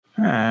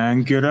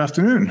And good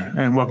afternoon,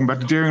 and welcome back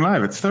to Deering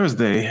Live. It's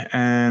Thursday,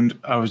 and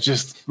I was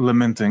just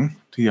lamenting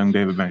to young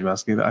David Banjo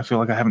that I feel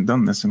like I haven't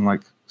done this in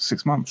like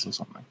 6 months or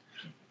something.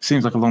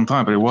 Seems like a long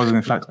time, but it was in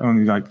fact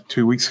only like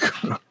 2 weeks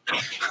ago.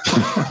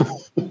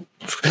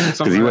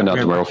 Because you went out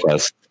to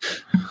Merlefest.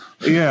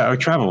 Yeah, I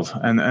traveled,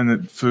 and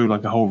it threw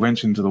like a whole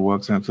wrench into the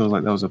works, and it feels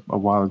like that was a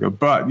while ago.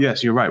 But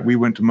yes, you're right. We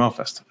went to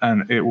Merlefest,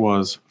 and it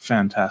was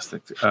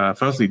fantastic.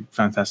 Firstly,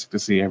 fantastic to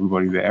see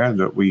everybody there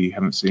that we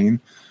haven't seen,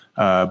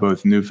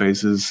 both new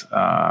faces,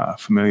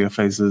 familiar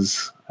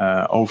faces,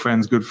 old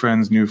friends, good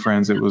friends, new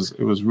friends. It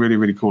was really,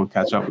 really cool to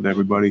catch up with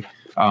everybody.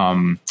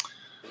 And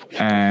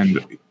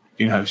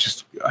you know, it's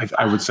just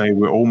I would say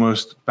we're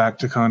almost back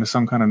to kind of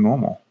some kind of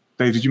normal.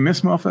 Dave, did you miss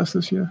Merlefest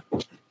this year?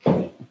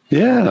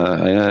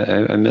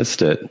 Yeah, I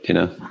missed it. You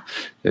know,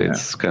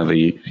 it's kind of a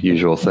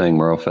usual thing,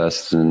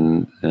 Merlefest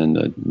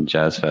and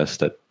Jazz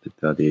Fest at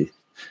the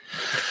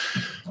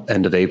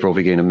end of April,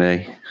 beginning of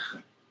May.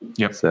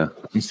 Yep. So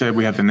instead,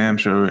 we have the NAMM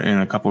show in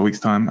a couple of weeks'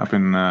 time up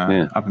in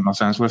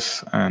Los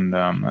Angeles, and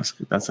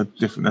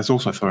that's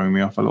also throwing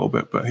me off a little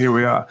bit. But here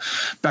we are,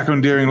 back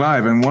on Deering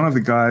Live, and one of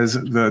the guys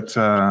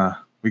that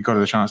we got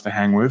a chance to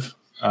hang with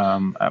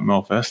at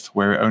Merlefest,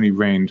 where it only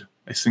rained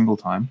a single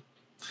time.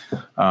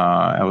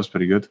 That was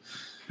pretty good.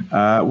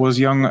 Was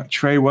young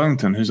Trey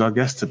Wellington, who's our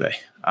guest today.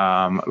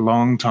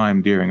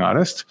 Long-time Deering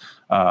artist,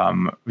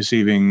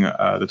 receiving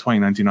the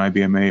 2019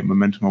 IBMA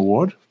Momentum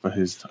Award for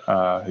his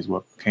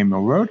work Cane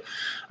Mill Road.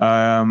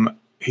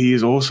 He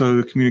is also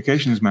the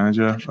communications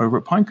manager over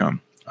at Pinecone.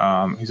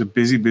 He's a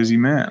busy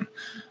man.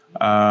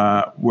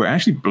 We're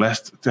actually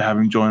blessed to have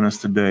him join us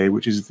today,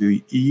 which is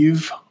the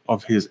eve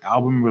of his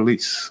album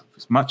release,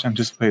 his much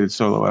anticipated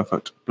solo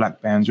effort,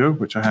 Black Banjo,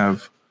 which I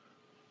have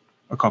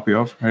a copy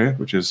of here,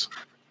 which is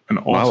an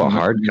awesome a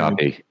hard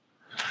copy.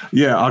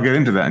 Yeah, I'll get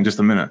into that in just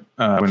a minute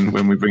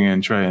when we bring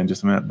in Trey in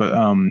just a minute. But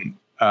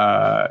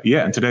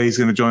and today he's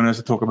going to join us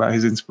to talk about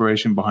his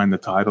inspiration behind the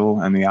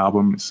title and the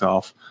album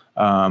itself,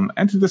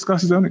 and to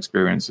discuss his own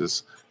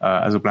experiences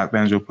as a black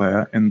banjo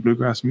player in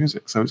bluegrass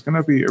music. So it's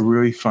going to be a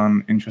really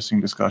fun,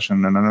 interesting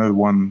discussion, and I know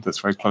one that's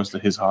very close to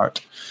his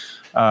heart.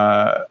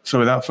 So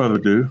without further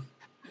ado,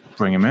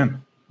 bring him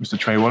in, Mr.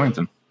 Trey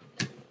Wellington.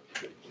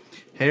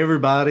 Hey,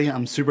 everybody.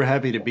 I'm super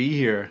happy to be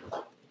here.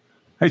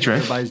 Hey, Trey.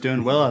 Everybody's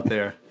doing well out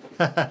there.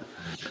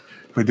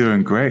 We're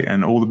doing great,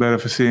 and all the better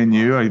for seeing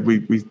you.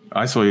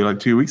 I saw you like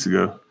 2 weeks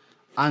ago.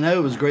 I know.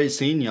 It was great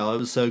seeing y'all. It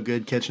was so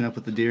good catching up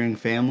with the Deering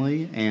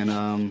family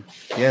and,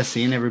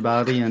 seeing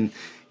everybody and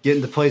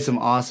getting to play some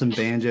awesome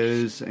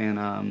banjos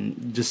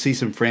and just see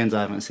some friends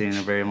I haven't seen in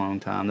a very long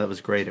time. That was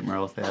great at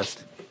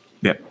Merlefest.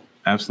 Yeah,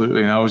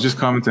 absolutely. And I was just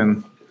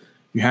commenting,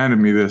 you handed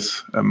me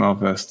this at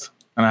Merlefest,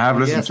 and I have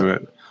listened to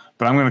it.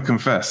 But I'm going to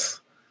confess,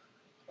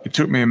 it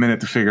took me a minute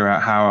to figure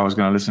out how I was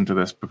going to listen to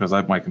this because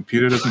my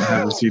computer doesn't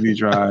have a CD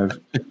drive.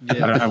 I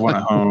don't have one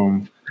at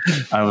home.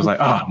 I was like,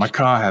 my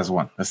car has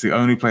one. That's the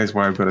only place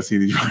where I've got a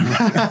CD drive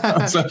right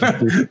now.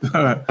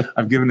 So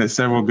I've given it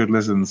several good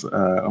listens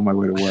on my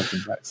way to work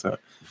and back. So,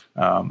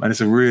 and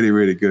it's a really,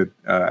 really good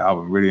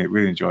album. Really,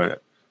 really enjoyed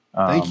it.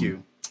 Thank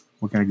you.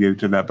 We're going to get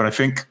into that. But I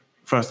think,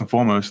 first and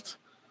foremost,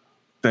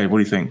 Dave, what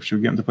do you think? Should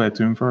we get him to play a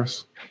tune for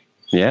us?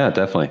 Yeah,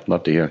 definitely.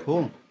 Love to hear.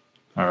 Cool.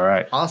 All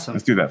right. Awesome.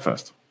 Let's do that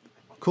first.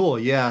 Cool.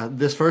 Yeah.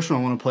 This first one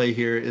I want to play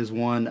here is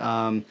one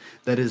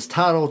that is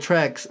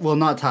track 7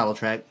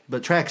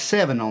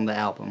 on the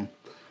album.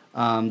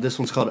 This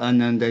one's called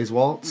Unknown Days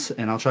Waltz,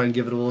 and I'll try and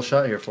give it a little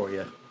shot here for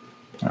you.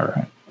 All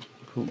right.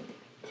 Cool.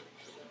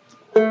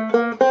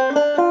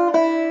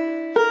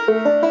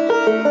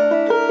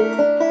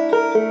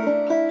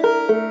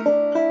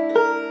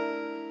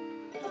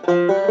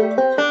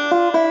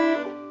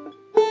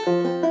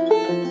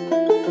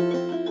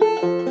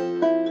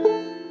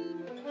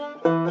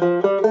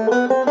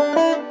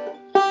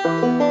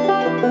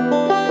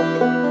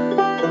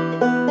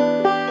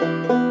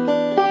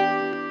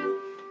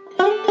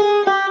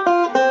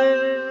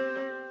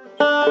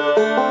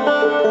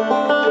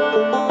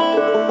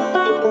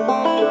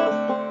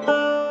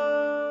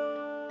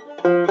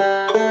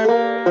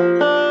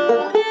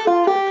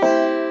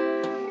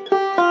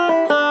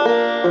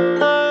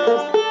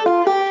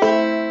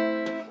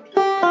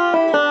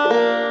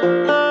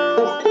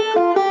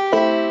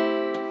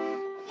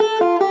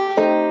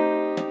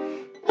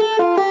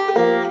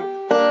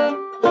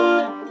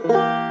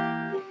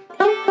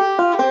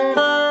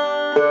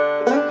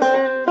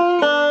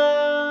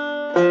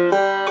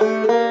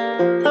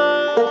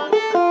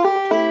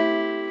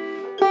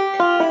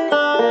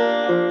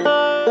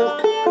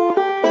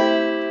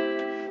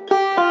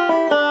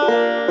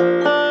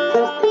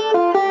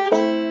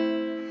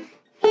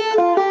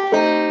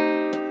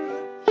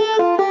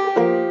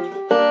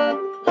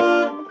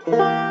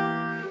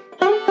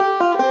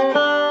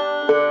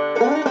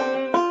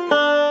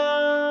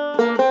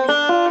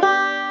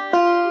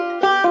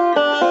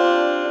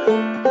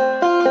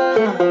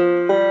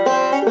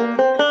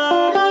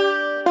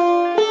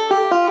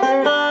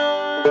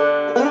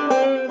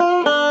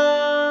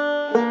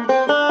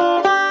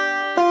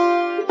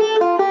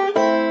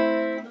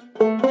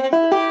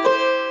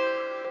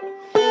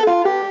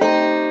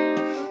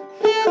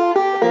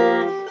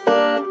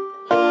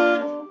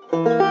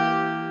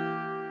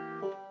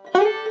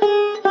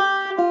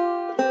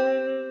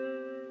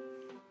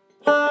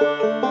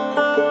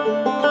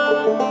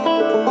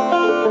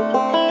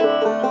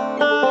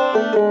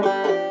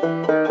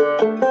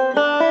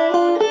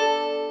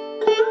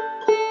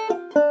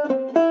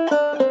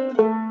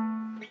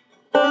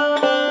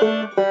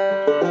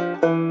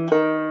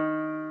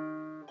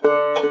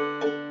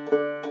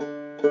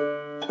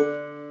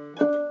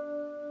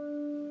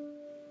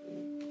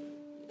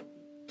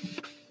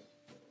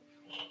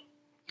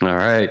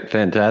 right.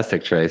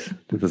 Fantastic, Trace.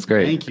 This is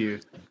great. Thank you.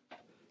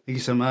 Thank you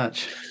so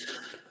much.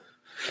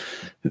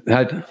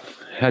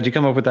 How'd you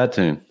come up with that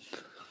tune?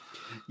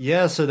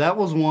 Yeah, so that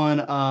was one,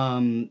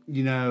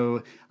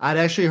 I'd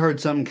actually heard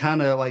something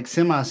kind of like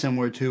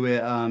semi-similar to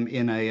it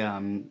in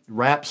a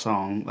rap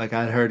song. Like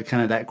I'd heard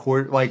kind of that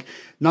chord, like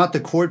not the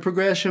chord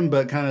progression,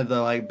 but kind of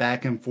the like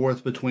back and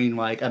forth between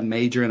like a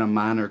major and a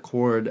minor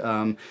chord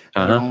that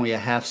are only a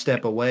half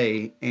step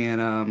away.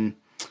 And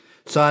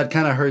so I'd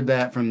kind of heard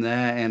that from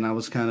that, and I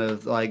was kind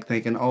of like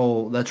thinking,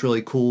 oh, that's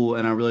really cool,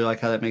 and I really like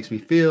how that makes me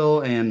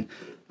feel, and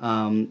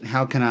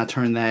how can I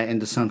turn that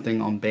into something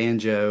on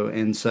banjo?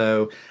 And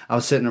so I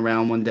was sitting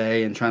around one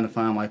day and trying to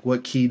find like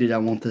what key did I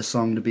want this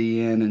song to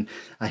be in, and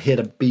I hit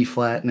a B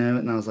flat note,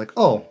 and I was like,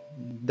 oh,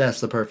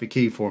 that's the perfect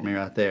key for me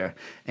right there.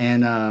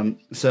 And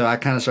so I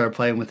kind of started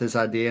playing with this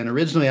idea, and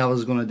originally I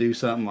was going to do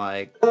something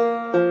like,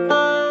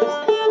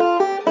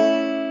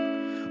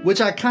 which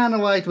I kind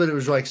of liked, but it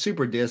was like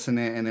super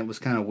dissonant and it was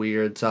kind of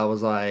weird. So I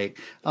was like,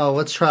 oh,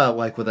 let's try it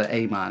like with an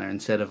A minor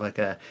instead of like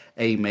a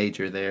A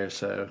major there.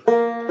 So,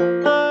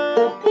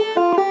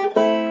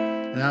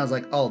 and I was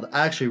like, oh,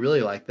 I actually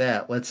really like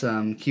that. Let's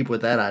keep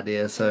with that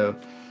idea. So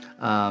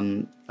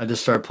I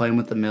just started playing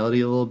with the melody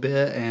a little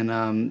bit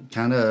and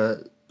kind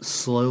of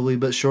slowly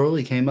but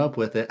surely came up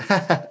with it.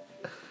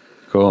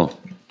 Cool.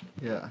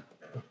 Yeah.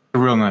 A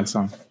real nice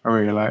song. I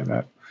really like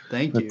that.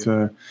 Thank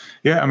you.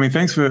 Yeah, I mean,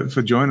 thanks for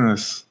joining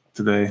us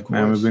today,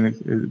 man.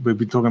 We've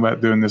been talking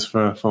about doing this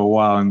for a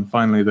while, and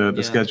finally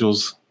the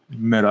schedules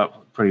met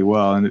up pretty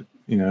well, and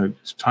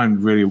it's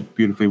timed really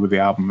beautifully with the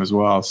album as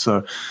well.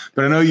 So,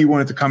 but I know you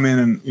wanted to come in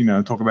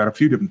and talk about a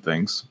few different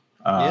things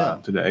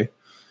today,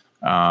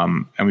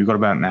 and we've got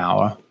about an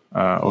hour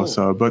or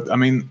so. But I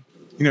mean,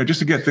 just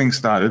to get things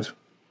started,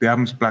 the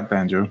album's Black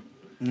Banjo.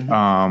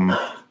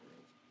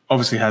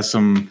 Obviously has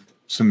some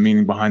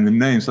meaning behind the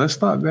name. So let's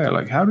start there.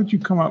 Like, how did you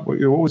come up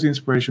with, what was the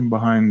inspiration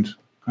behind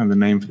kind of the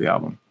name for the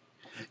album?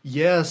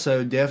 Yeah,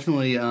 so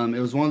definitely it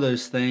was one of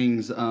those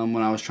things when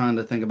I was trying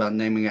to think about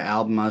naming an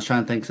album. I was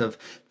trying to think of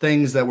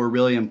things that were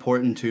really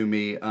important to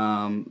me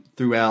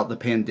throughout the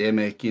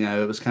pandemic.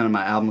 It was kind of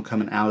my album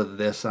coming out of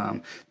this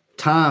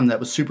time that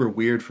was super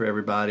weird for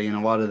everybody, and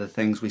a lot of the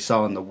things we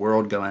saw in the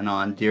world going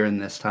on during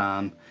this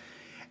time.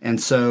 And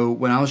so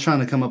when I was trying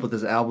to come up with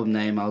this album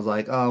name, I was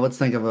like, oh, let's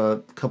think of a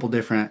couple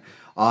different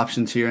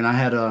options here. And I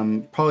had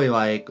probably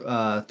like 3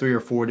 or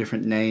 4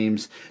 different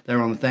names that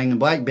were on the thing. And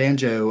Black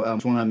Banjo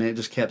was one of them, and it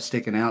just kept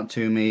sticking out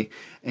to me.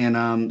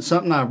 And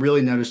something I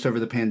really noticed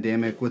over the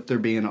pandemic, with there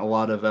being a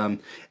lot of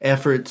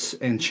efforts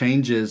and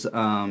changes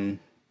in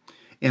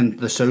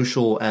the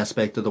social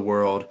aspect of the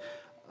world,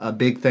 a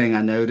big thing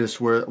I noticed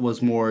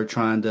was more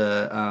trying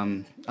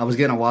to, I was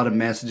getting a lot of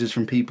messages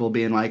from people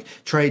being like,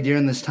 Trey,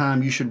 during this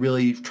time, you should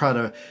really try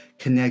to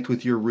connect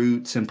with your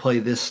roots and play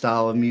this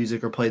style of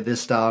music or play this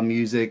style of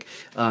music,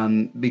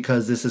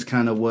 because this is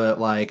kind of what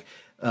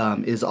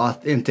is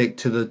authentic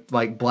to the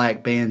like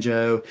black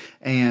banjo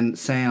and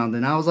sound.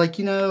 And I was like,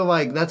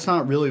 that's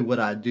not really what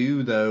I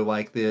do though.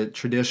 Like the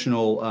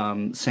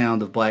traditional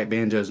sound of black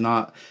banjo is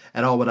not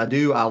at all what I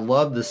do. I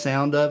love the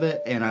sound of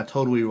it, and I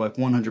totally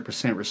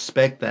 100%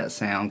 respect that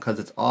sound because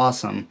it's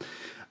awesome.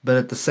 But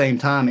at the same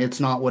time, it's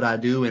not what I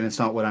do, and it's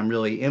not what I'm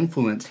really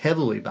influenced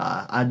heavily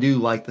by. I do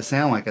like the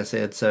sound, like I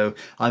said, so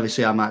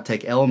obviously I might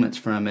take elements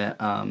from it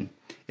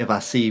if I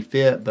see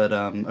fit, but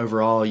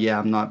overall,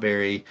 I'm not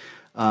very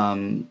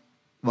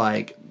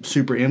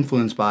super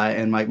influenced by it,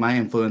 and my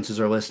influences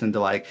are listening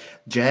to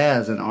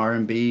jazz and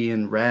R&B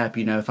and rap,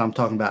 if I'm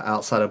talking about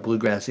outside of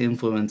bluegrass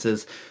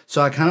influences.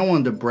 So I kind of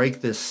wanted to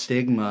break this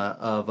stigma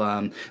of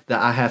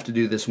that I have to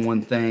do this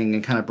one thing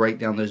and kind of break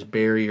down those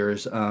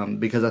barriers,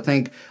 because I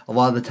think a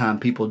lot of the time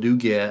people do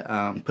get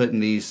put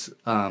in these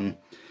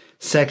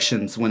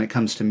sections when it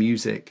comes to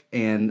music,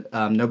 and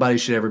nobody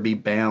should ever be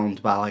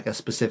bound by a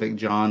specific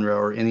genre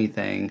or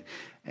anything.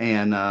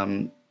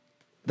 And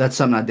that's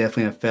something I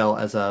definitely have felt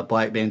as a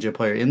black banjo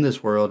player in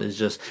this world, is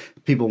just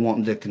people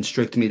wanting to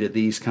constrict me to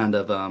these kind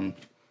of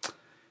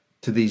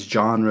to these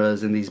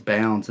genres and these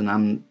bounds, and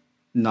I'm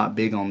not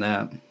big on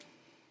that.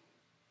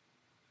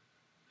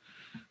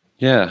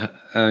 Yeah,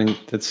 I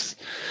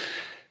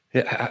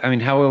mean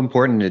how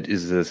important it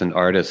is as an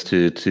artist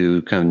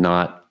to kind of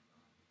not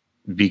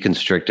be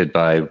constricted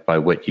by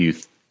what you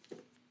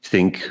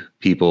think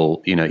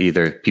people,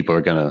 either people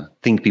are going to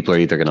think people are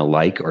either going to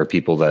like, or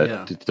people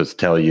that just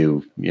tell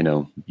you,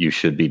 you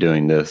should be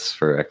doing this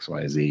for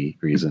XYZ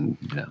reason.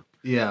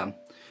 Yeah.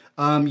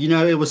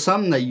 It was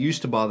something that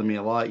used to bother me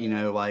a lot,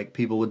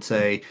 people would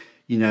say,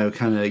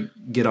 kind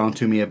of get on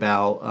to me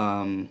about,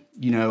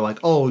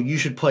 oh, you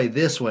should play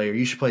this way, or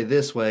you should play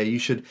this way. You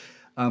should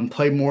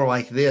play more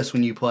like this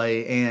when you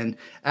play. And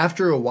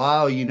after a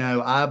while,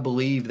 I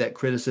believe that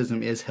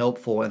criticism is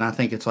helpful, and I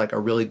think it's a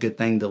really good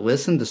thing to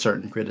listen to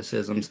certain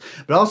criticisms.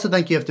 But I also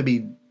think you have to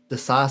be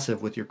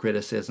decisive with your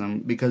criticism,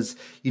 because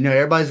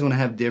everybody's going to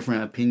have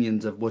different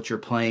opinions of what your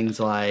playing's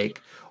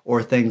like,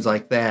 or things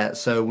like that.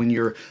 So when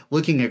you're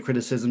looking at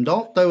criticism,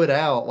 don't throw it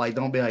out. Like,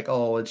 don't be like,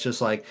 oh, it's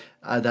just like,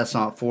 that's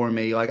not for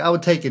me. Like, I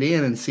would take it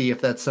in and see if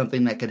that's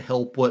something that could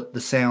help what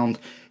the sound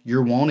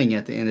you're wanting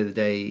at the end of the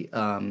day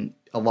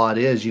a lot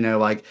is.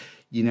 Like,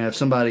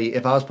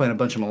 if I was playing a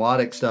bunch of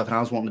melodic stuff and I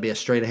was wanting to be a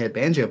straight ahead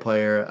banjo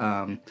player,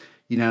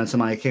 and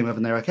somebody came up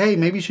and they're like, hey,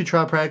 maybe you should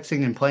try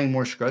practicing and playing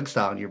more Scruggs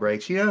style in your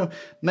breaks.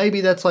 Maybe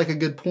that's like a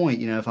good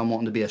point, if I'm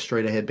wanting to be a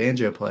straight ahead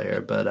banjo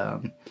player.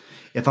 But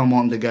if I'm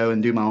wanting to go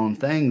and do my own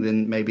thing,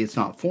 then maybe it's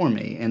not for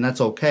me. And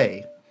that's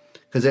okay,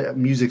 because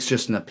music's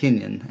just an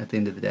opinion at the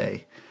end of the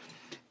day.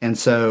 And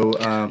so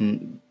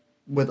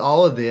with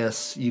all of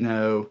this,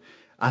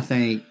 I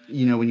think,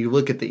 when you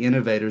look at the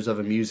innovators of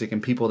a music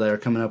and people that are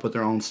coming up with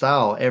their own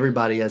style,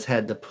 everybody has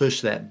had to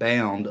push that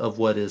bound of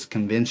what is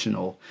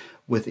conventional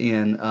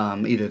within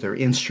either their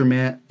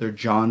instrument, their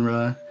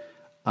genre,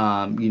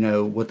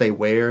 what they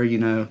wear,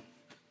 Yeah.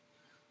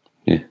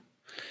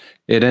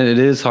 It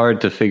is hard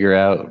to figure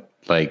out,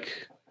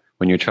 like,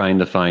 when you're trying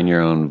to find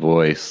your own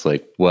voice,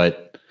 like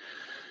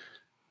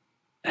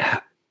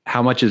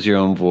how much is your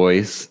own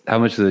voice, how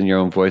much is in your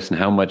own voice, and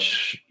how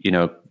much,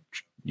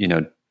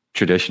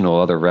 traditional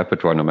other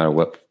repertoire, no matter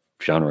what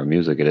genre of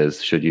music it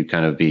is, should you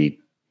kind of be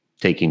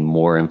taking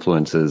more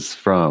influences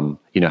from,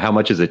 how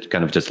much is it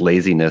kind of just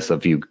laziness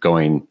of you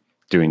doing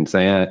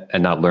that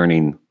and not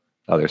learning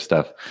other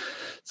stuff?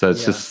 So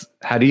it's just,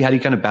 how do you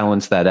kind of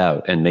balance that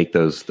out and make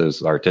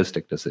those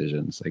artistic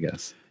decisions, I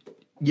guess?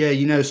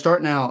 Yeah,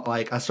 starting out,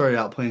 like, I started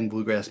out playing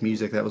bluegrass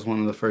music. That was one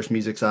of the first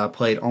musics I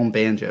played on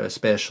banjo,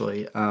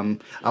 especially. I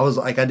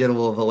did a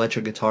little of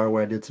electric guitar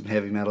where I did some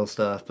heavy metal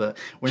stuff, but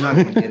we're not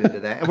going to get into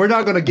that. We're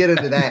not going to get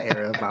into that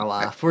era of my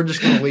life. We're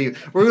just going to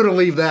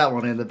leave that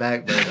one in the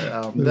back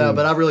burner.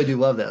 But I really do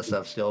love that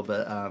stuff still.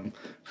 But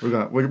we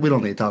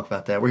don't need to talk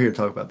about that. We're here to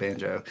talk about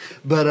banjo.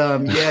 But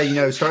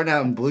starting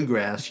out in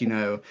bluegrass,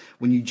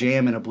 when you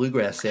jam in a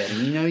bluegrass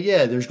setting,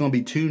 there's going to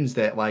be tunes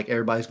that, like,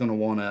 everybody's going to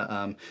want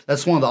to.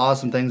 That's one of the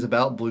awesome things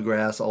about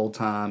bluegrass, old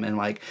time, and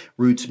like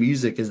roots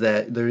music is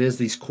that there is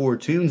these core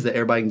tunes that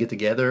everybody can get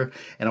together,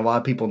 and a lot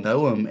of people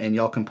know them, and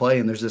y'all can play,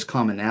 and there's this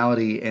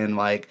commonality and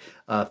like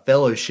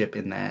fellowship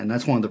in that, and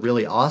that's one of the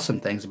really awesome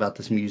things about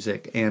this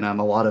music and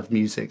a lot of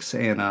musics.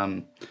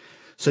 And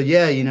so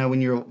when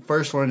you're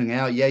first learning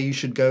out, you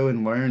should go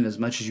and learn as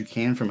much as you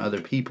can from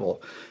other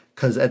people,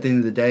 because at the end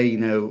of the day,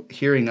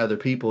 hearing other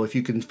people, if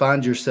you can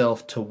find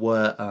yourself to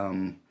what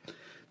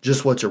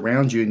just what's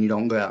around you, and you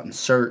don't go out and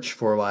search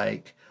for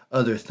like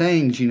other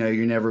things,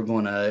 you're never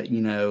going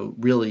to,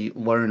 really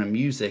learn a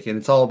music. And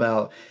it's all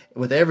about,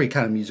 with every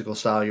kind of musical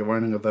style, you're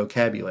learning a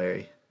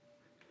vocabulary.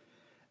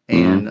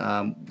 And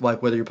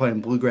like whether you're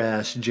playing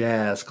bluegrass,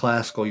 jazz,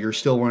 classical, you're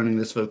still learning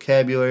this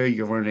vocabulary.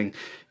 You're learning,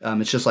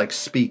 it's just like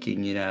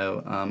speaking,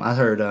 I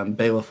heard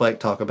Bela Fleck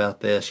talk about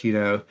this,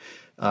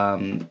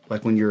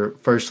 like when you're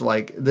first,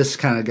 like, this is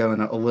kind of going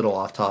a little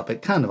off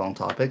topic, kind of on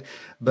topic,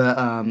 but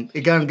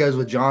it kind of goes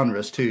with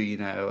genres too,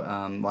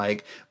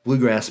 like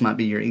bluegrass might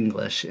be your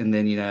English, and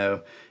then,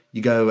 you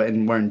go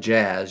and learn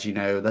jazz,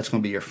 that's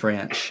going to be your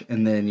French,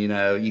 and then, you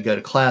go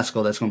to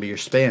classical, that's going to be your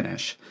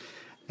Spanish.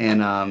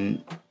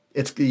 And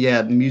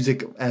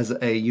music as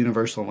a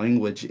universal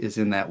language is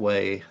in that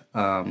way.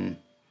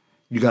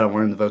 You got to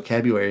learn the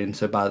vocabulary, and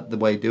so by the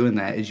way doing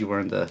that is you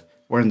learn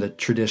the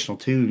traditional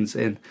tunes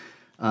and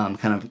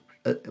kind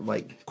of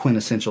like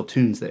quintessential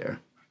tunes there.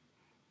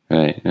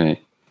 Right,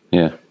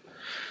 yeah.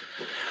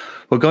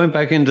 Well, going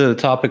back into the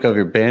topic of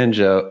your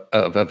banjo,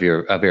 of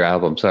your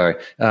album, sorry.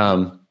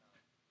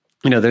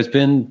 There's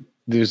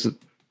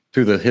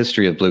through the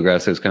history of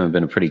bluegrass, there's kind of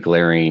been a pretty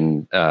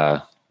glaring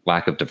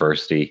lack of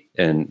diversity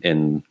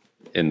in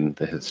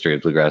the history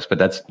of bluegrass,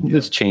 but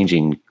it's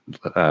changing,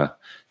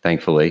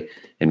 thankfully,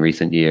 in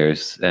recent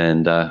years.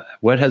 And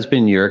what has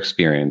been your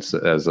experience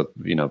as a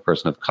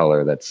person of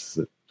color that's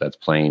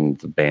playing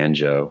the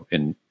banjo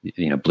in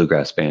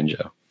bluegrass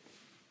banjo?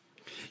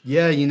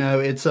 Yeah,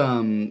 it's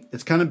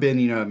kind of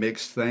been a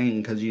mixed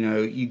thing, because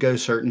you go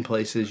certain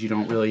places, you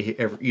don't really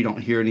you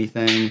don't hear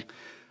anything,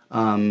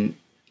 and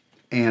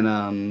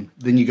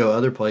then you go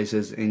other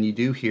places and you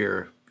do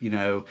hear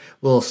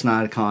little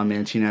snide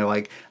comments,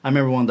 like I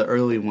remember one of the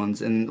early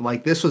ones, and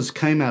like this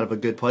came out of a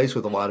good place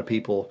with a lot of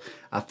people,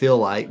 I feel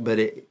like, but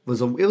it was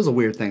a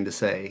weird thing to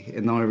say,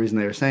 and the only reason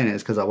they were saying it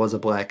is because I was a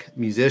black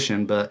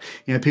musician. But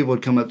people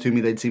would come up to me,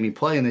 they'd see me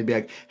play, and they'd be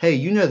like, "Hey,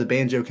 the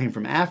banjo came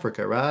from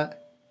Africa, right?"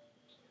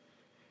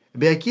 I'd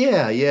be like,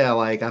 yeah,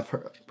 like I've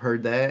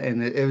heard that,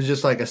 and it was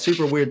just like a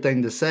super weird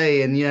thing to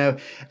say. And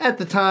at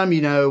the time,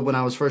 when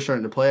I was first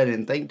starting to play, I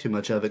didn't think too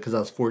much of it because I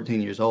was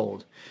 14 years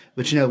old.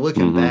 But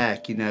looking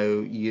back,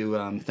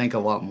 you think a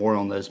lot more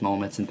on those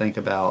moments and think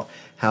about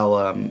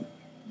how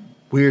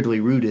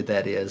weirdly rooted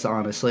that is,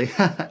 honestly.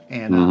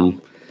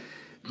 And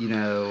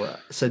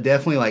so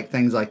definitely like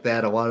things like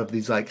that. A lot of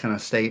these like kind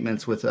of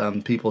statements with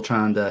people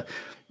trying to.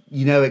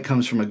 It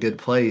comes from a good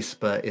place,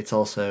 but it's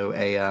also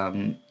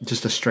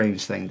just a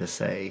strange thing to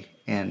say.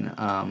 And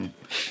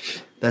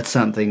that's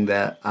something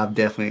that I've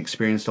definitely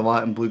experienced a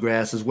lot in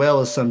bluegrass, as well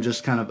as some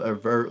just kind of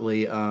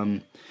overtly,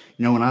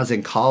 when I was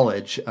in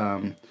college,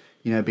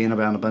 being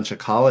around a bunch of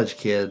college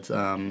kids,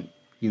 I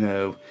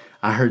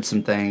heard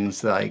some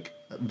things like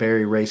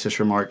very racist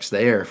remarks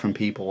there from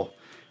people.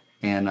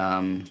 And,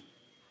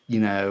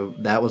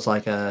 that was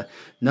like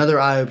another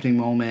eye-opening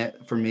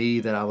moment for me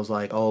that I was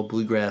like, oh,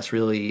 bluegrass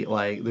really,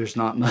 like, there's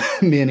not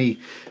many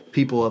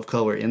people of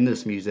color in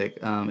this music,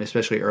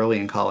 especially early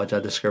in college. I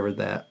discovered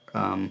that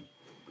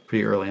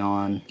pretty early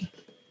on.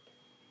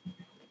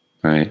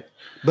 Right.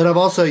 But I've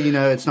also,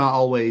 it's not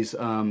always,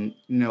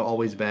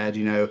 always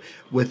bad,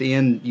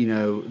 within,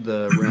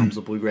 the realms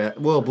of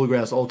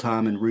bluegrass, old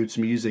time and roots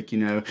music,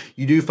 you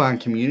do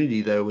find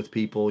community though with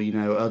people,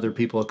 other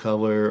people of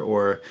color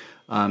or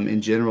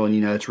in general.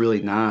 And, it's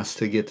really nice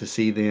to get to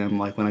see them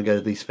like when I go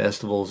to these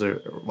festivals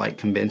or like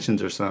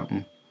conventions or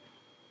something.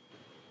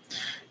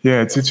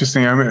 Yeah, it's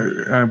interesting. I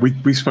mean,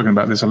 we've spoken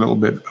about this a little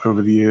bit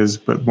over the years,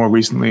 but more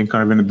recently,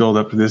 kind of in the build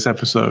up to this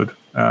episode.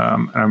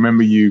 And I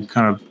remember you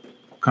kind of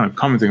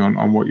commenting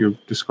on what you're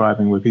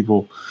describing, where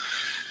people,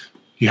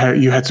 you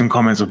had some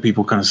comments of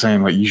people kind of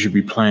saying like you should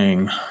be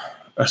playing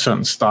a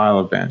certain style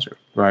of banjo,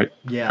 right?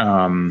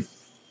 Yeah.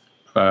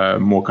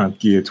 More kind of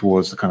geared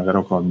towards the kind of that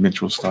I'll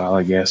Mitchell style,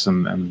 I guess,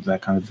 and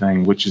that kind of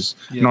thing, which is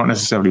not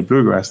necessarily a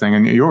bluegrass thing.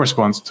 And your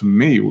response to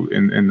me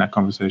in that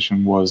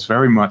conversation was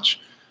very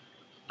much,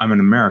 I'm an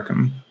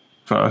American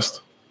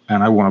first,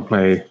 and I want to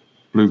play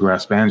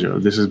bluegrass banjo.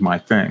 This is my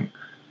thing.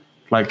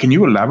 Like, can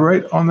you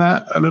elaborate on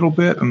that a little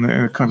bit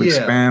and kind of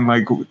expand?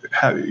 Like,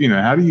 how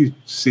do you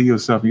see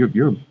yourself?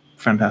 You're a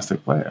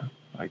fantastic player.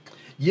 Like,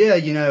 yeah,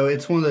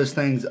 it's one of those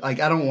things. Like,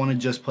 I don't want to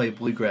just play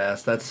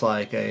bluegrass. That's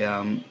like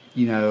a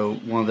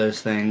one of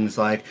those things.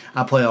 Like,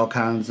 I play all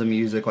kinds of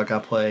music. Like, I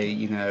play,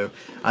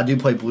 I do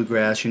play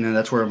bluegrass.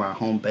 That's where my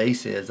home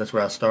base is. That's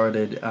where I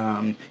started.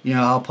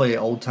 I'll play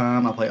old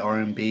time. I play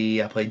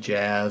R&B. I play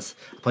jazz.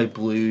 I play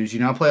blues.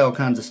 I play all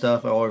kinds of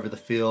stuff all over the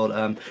field.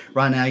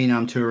 Right now,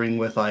 I'm touring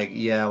with like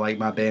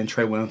my band,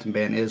 Trey Wellington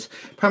Band, is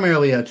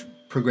primarily a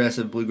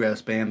progressive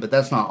bluegrass band, but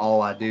that's not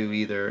all I do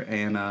either.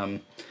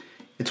 And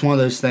it's one of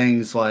those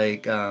things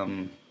like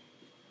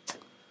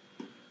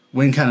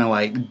when kind of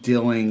like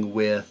dealing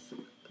with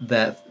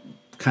that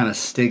kind of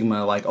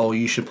stigma, like, oh,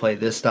 you should play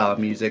this style of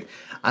music,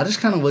 I just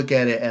kind of look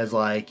at it as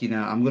like,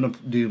 I'm going to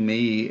do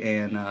me,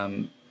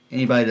 and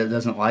anybody that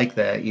doesn't like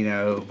that,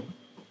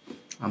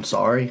 I'm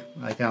sorry.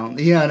 Like, I don't,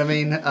 you know what I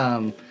mean?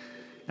 I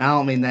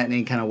don't mean that in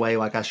any kind of way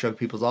like I shrug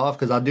people's off,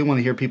 because I do want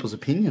to hear people's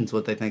opinions,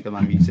 what they think of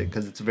my music,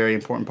 because it's a very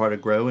important part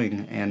of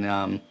growing. And,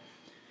 I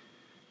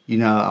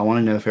want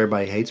to know if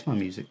everybody hates my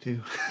music too.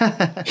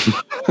 I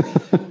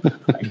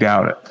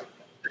doubt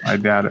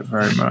it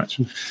very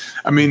much.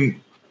 I mean,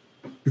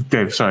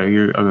 Dave,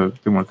 sorry, I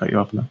didn't want to cut you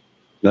off though.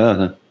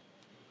 No.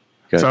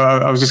 Okay. So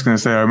I was just going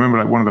to say, I remember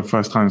like one of the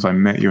first times I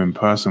met you in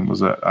person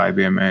was at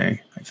IBMA,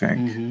 I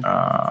think,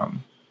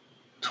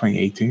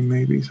 2018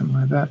 maybe, something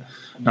like that.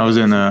 And I was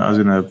in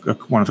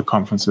one of the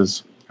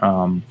conferences,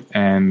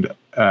 and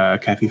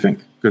Kathy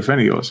Fink, good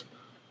friend of yours,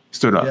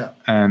 stood up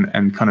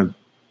and kind of,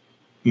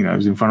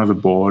 was in front of the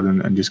board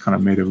and just kind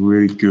of made a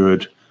really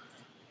good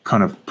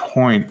kind of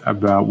point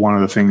about one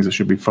of the things that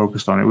should be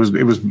focused on. It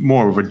was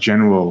more of a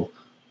general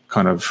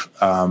kind of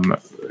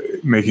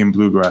making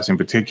bluegrass in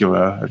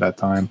particular at that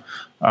time,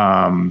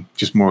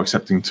 just more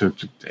accepting to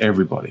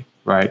everybody,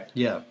 right?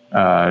 Yeah.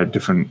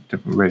 Different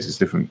races,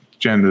 different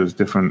genders,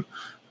 different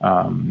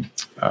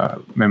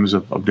members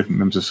of different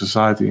members of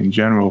society in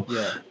general.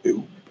 Yeah.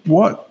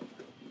 What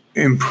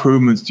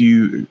improvements do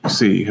you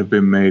see have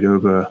been made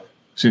over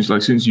since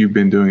you've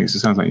been doing this? It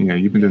sounds like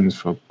you've been doing this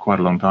for quite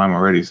a long time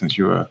already, since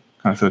you were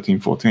kind of 13,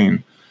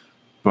 14.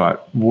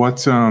 But what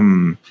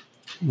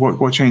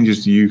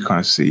changes do you kind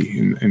of see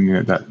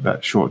in that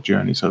short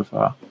journey so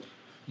far?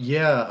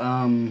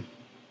 Yeah,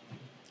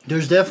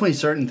 there's definitely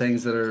certain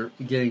things that are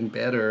getting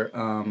better.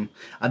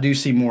 I do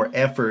see more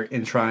effort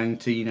in trying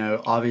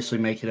to, obviously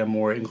make it a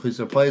more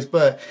inclusive place.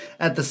 But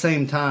at the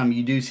same time,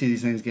 you do see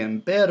these things getting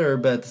better.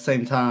 But at the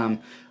same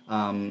time,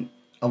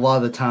 a lot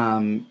of the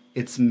time,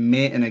 it's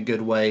meant in a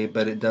good way,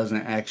 but it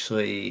doesn't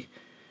actually,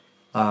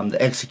 the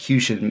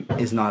execution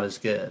is not as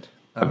good.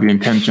 The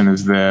intention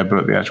is there,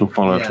 but the actual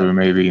follow-through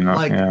maybe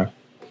not.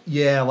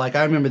 Yeah, like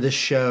I remember this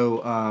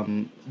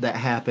show that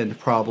happened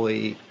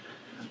probably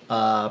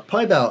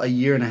about a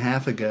year and a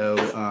half ago.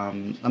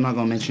 I'm not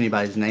going to mention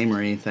anybody's name or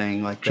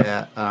anything like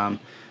that.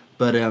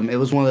 But it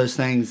was one of those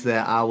things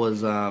that I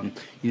was,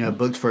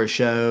 booked for a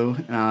show.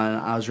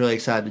 I was really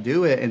excited to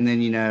do it. And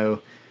then,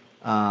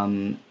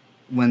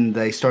 when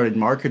they started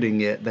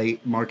marketing it, they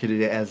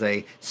marketed it as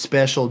a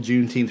special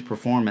Juneteenth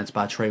performance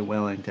by Trey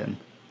Wellington.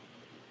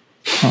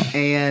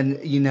 And,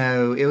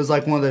 it was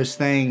like one of those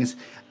things.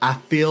 I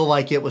feel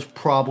like it was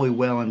probably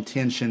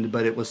well-intentioned,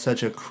 but it was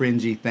such a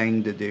cringy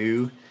thing to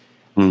do.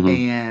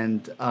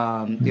 And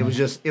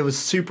it was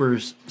super,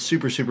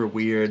 super, super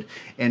weird.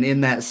 And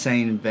in that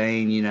same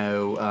vein,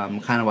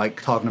 kind of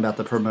like talking about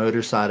the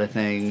promoter side of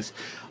things,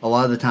 a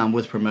lot of the time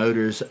with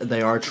promoters,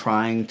 they are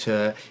trying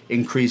to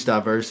increase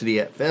diversity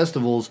at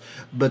festivals,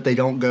 but they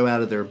don't go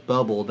out of their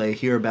bubble. They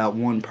hear about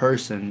one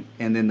person,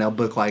 and then they'll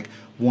book like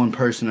one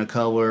person of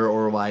color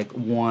or like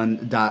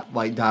one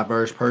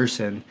diverse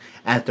person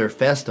at their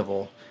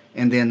festival,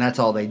 and then that's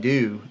all they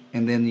do.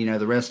 And then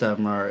the rest of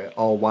them are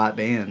all white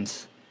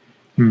bands.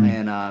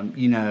 And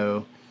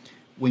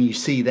when you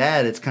see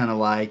that, it's kind of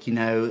like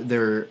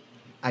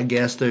I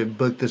guess they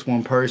booked this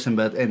one person,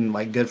 and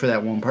like good for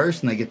that one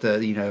person, they get the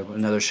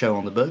another show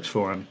on the books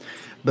for them.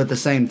 But at the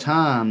same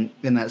time,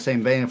 in that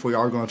same vein, if we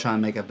are going to try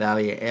and make a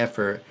valiant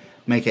effort,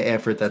 make an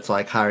effort that's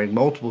like hiring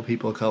multiple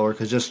people of color,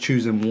 because just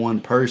choosing one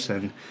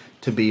person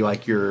to be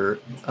like your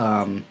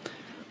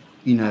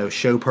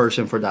show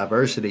person for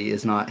diversity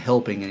is not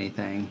helping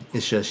anything.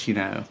 It's just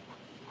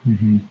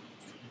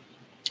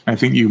I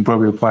think you can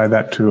probably apply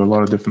that to a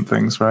lot of different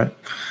things, right?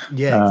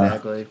 Yeah,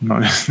 exactly.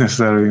 Not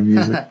necessarily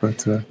music,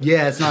 but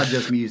yeah, it's not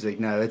just music.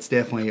 No, it's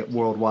definitely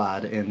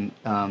worldwide and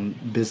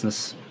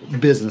business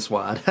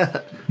wide.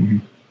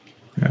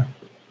 Yeah.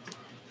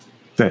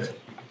 Dave.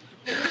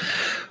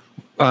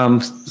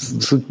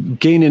 So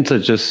getting into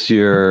just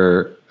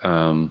your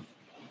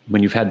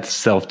when you've had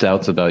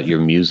self-doubts about your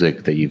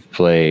music that you've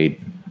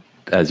played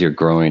as you're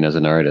growing as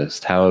an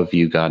artist, how have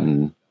you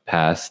gotten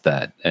past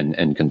that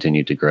and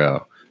continued to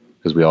grow?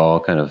 Because we all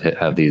kind of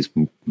have these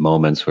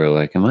moments where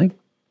like,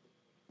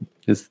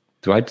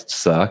 do I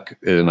suck?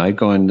 Am I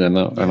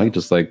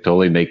just like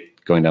totally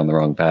going down the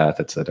wrong path,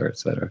 et cetera, et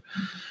cetera?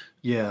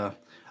 Yeah.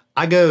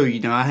 I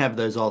have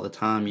those all the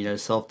time.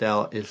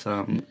 Self-doubt is,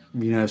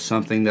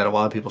 something that a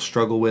lot of people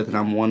struggle with, and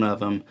I'm one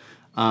of them.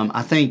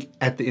 I think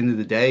at the end of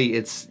the day,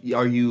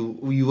 you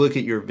look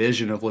at your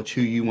vision of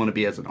who you want to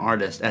be as an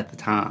artist at the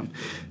time.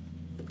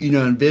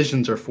 And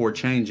visions are for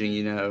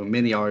changing.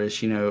 Many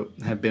artists,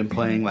 have been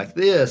playing like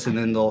this, and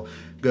then they'll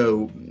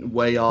go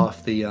way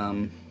off the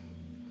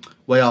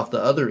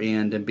other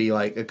end and be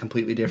like a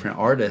completely different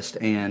artist.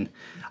 And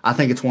I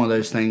think it's one of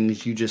those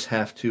things you just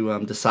have to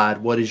decide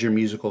what is your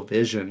musical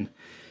vision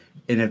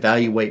and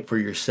evaluate for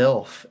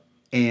yourself.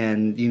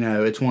 And,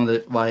 it's one of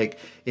the, like,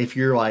 if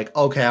you're like,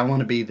 okay, I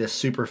want to be this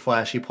super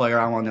flashy player,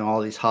 I want to know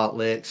all these hot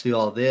licks, do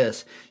all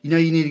this, you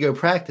need to go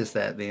practice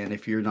that then.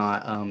 If you're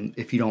not,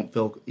 if you don't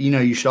feel,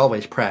 you should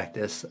always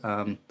practice.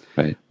 Right.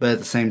 But at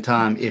the same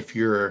time, if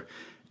you're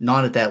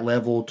not at that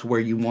level to where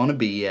you want to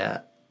be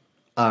at,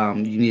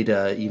 you need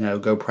to,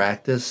 go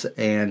practice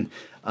and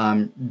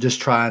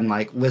just try and,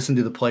 like, listen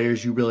to the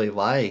players you really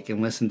like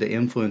and listen to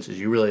influences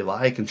you really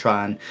like and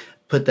try and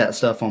put that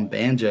stuff on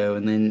banjo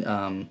and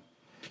then,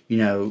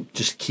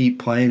 just keep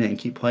playing it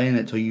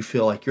until you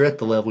feel like you're at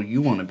the level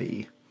you want to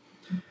be.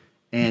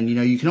 And,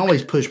 you can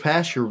always push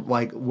past your,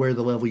 like, where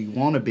the level you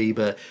want to be,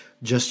 but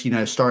just,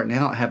 starting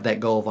out, have that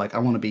goal of, like, I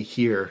want to be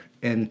here.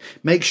 And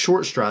make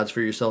short strides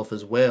for yourself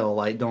as well.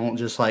 Like, don't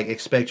just, like,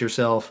 expect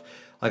yourself.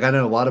 Like, I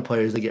know a lot of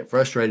players that get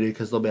frustrated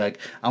because they'll be like,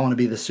 I want to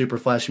be the super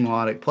flashy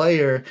melodic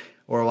player,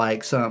 or,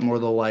 like, something, or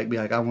they'll, like, be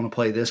like, I want to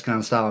play this kind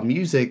of style of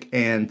music,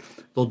 and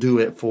they'll do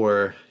it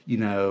for,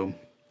 2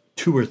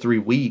 or 3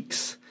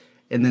 weeks.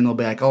 And then they'll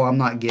be like, oh, I'm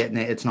not getting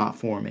it. It's not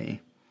for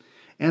me.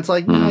 And it's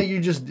like, no,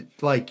 you just,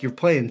 like, you're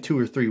playing 2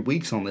 or 3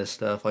 weeks on this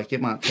stuff. Like, it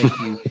might take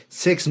you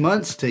 6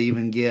 months to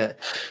even get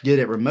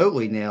it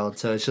remotely nailed.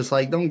 So it's just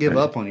like, don't give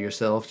up on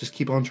yourself. Just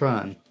keep on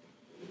trying.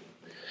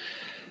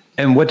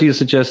 And what do you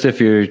suggest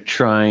if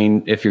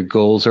your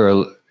goals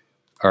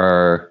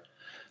are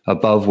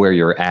above where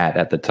you're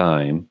at the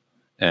time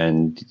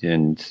and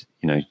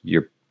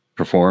you're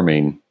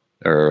performing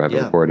or have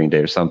a recording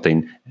date or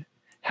something?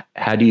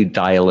 How do you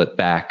dial it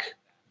back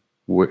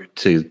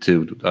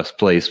to a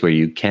place where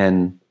you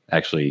can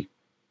actually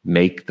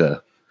make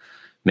those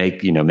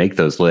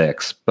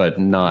licks, but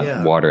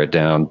not water it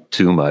down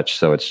too much,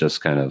 so it's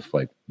just kind of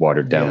like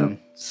watered down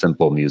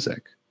simple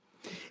music?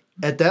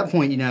 At that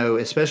point,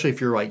 especially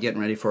if you're like getting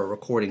ready for a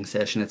recording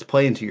session, it's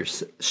playing to your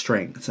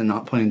strengths and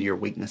not playing to your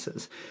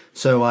weaknesses.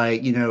 So,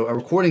 like, a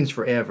recording's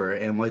forever,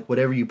 and like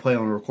whatever you play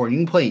on a recording,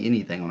 you can play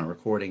anything on a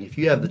recording. If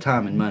you have the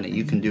time and money,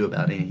 you can do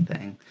about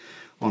anything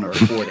on a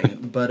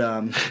recording. But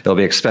it'll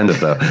be expensive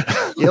though.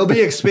 It'll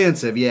be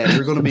expensive. Yeah,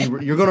 you're going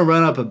to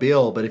run up a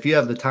bill, but if you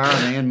have the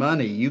time and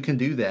money, you can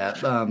do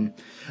that.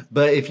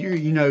 But if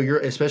you're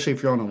especially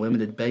if you're on a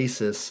limited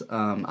basis,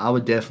 I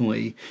would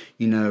definitely,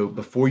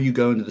 before you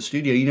go into the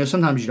studio,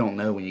 sometimes you don't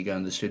know when you go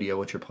into the studio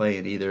what you're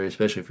playing either,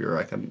 especially if you're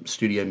like a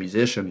studio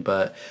musician.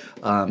 But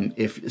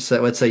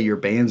let's say your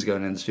band's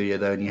going in the studio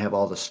though, and you have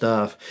all the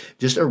stuff,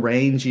 just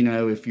arrange,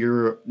 if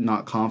you're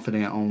not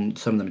confident on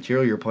some of the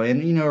material you're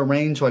playing,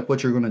 arrange like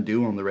what you're going to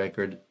do on the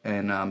record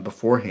and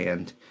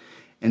beforehand.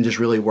 And just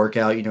really work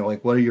out,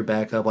 like what are your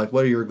backup, like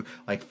what are your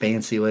like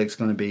fancy licks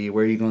going to be?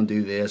 Where are you going to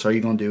do this? Are you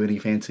going to do any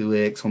fancy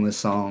licks on this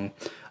song?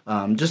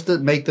 Just to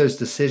make those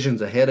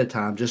decisions ahead of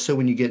time, just so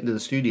when you get into the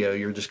studio,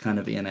 you're just kind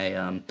of in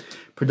a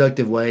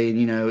productive way.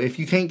 And if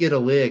you can't get a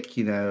lick,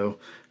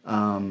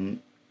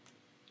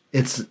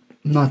 it's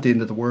not the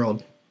end of the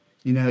world.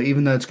 You know,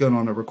 even though it's going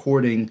on a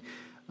recording,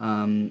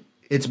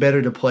 it's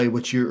better to play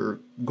what you're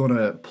going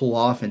to pull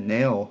off and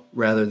nail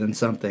rather than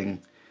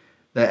something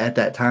that at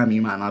that time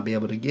you might not be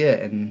able to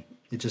get, and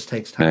it just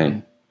takes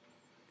time.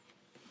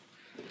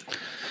 Right.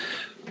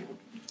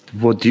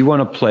 Well, do you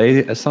want to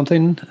play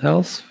something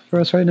else for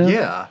us right now?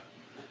 Yeah.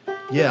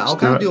 I'll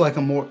kind of do like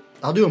a more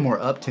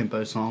up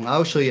tempo song. I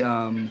actually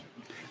do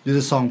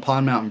this song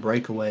Pond Mountain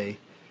Breakaway.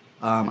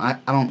 I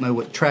don't know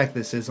what track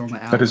this is on the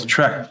album. That is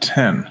track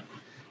 10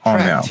 on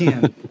the album.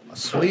 Track 10.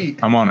 Sweet.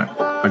 I'm on it.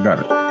 I got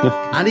it.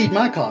 I need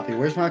my copy.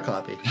 Where's my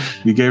copy?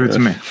 You gave it to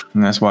me,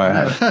 and that's why I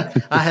had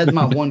it. I had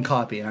my one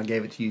copy, and I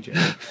gave it to you, Jay.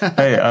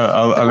 Hey,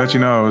 I'll let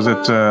you know. I was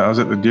at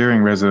the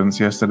Deering residence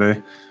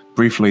yesterday,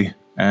 briefly,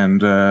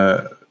 and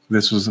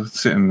this was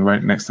sitting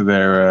right next to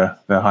their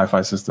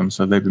hi-fi system,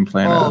 so they've been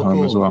playing it at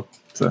home as well.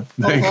 So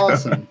there you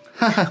awesome!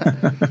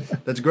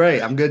 That's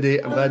great. I'm glad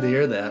to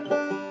hear that.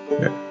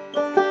 Yeah.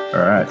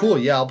 All right. Cool.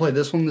 Yeah, I'll play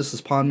this one. This is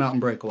Pond Mountain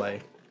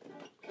Breakaway.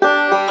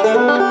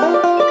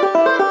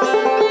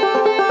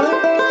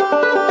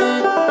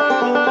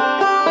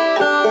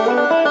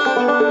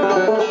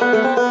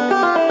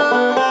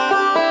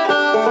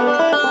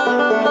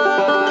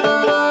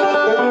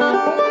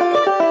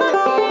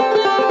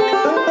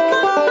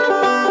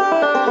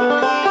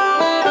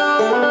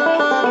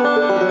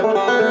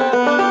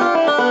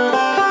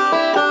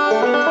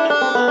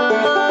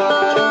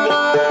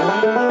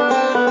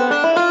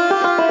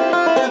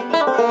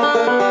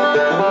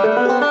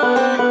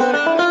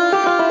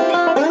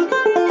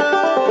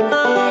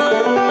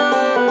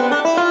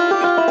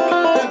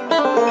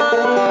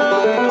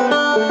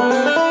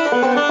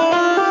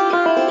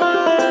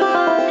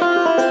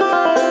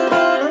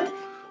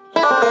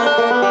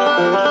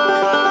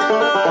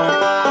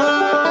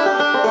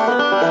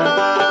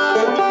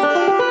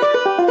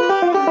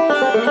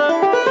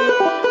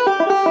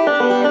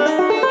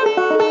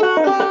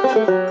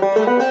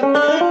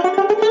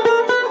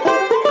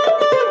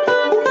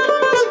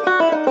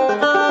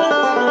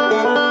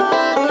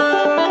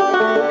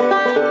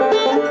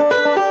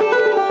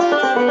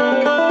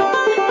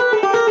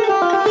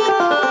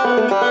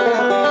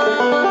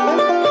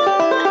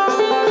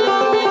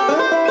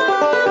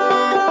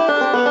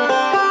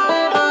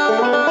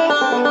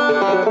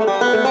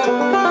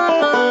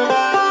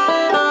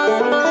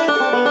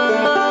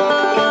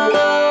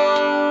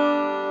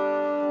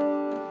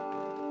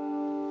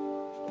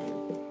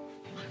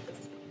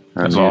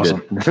 That's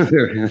awesome.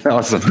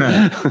 Awesome.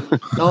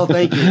 Oh,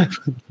 thank you.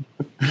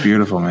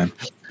 Beautiful, man.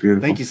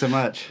 Beautiful. Thank you so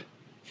much.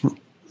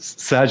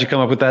 So how'd you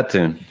come up with that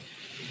tune?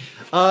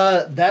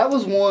 That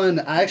was one.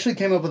 I actually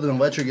came up with an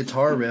electric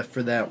guitar riff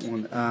for that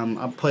one.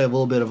 I play a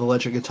little bit of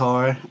electric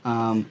guitar,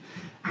 and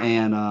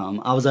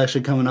I was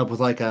actually coming up with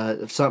like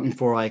something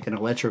for like an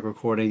electric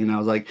recording, and I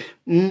was like,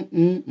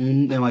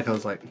 and like I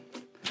was like,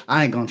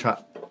 I ain't gonna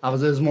try. It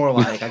was more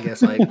like, I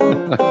guess like.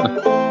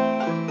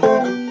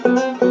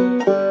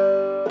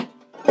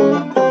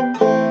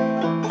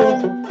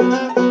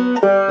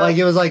 Like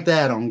it was like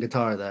that on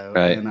guitar though,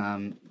 right?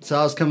 And so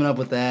I was coming up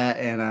with that,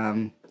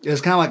 and it was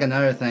kind of like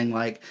another thing.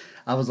 Like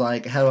I was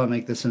like, how do I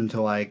make this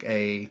into like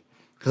a?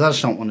 Because I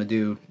just don't want to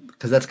do,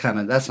 because that's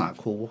not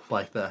cool.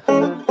 Like the,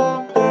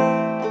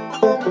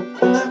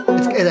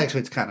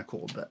 it's kind of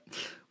cool, but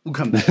we'll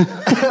come back.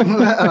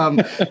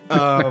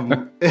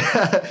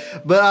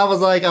 But I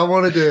was like, I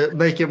wanted to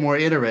make it more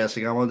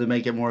interesting. I wanted to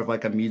make it more of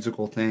like a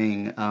musical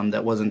thing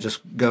that wasn't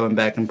just going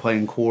back and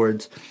playing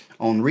chords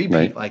on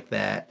repeat like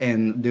that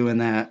and doing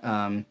that.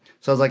 So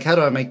I was like, how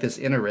do I make this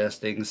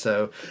interesting?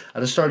 So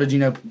I just started,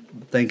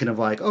 thinking of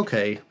like,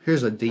 okay,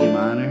 here's a D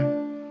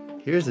minor,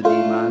 here's a D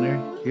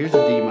minor, here's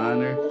a D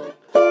minor,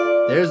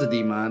 there's a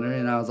D minor,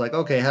 and I was like,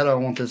 okay, how do I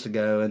want this to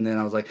go? And then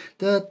I was like,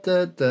 da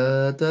da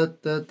da da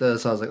da da.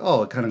 So I was like,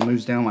 oh, it kind of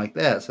moves down like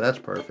that, so that's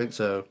perfect.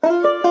 So, and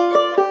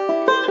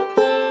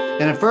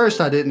at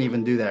first I didn't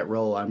even do that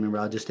roll. I remember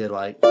I just did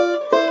like.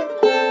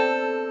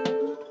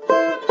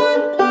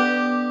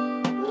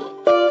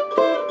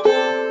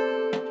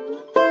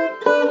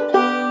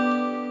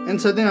 And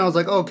so then I was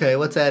like, okay,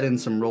 let's add in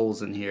some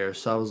rolls in here.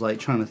 So I was like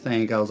trying to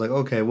think. I was like,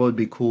 okay, what would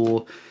be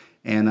cool?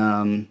 And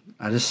I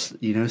just,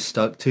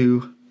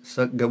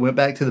 went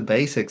back to the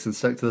basics and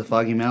stuck to the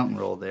Foggy Mountain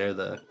roll there. And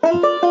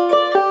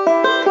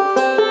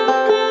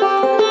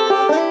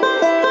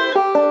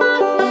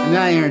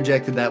then I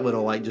interjected that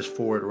little like just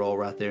forward roll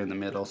right there in the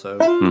middle. So.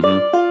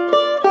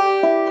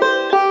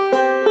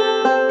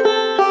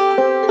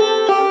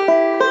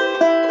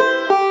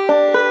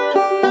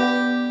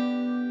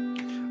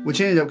 Which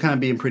ended up kind of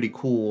being pretty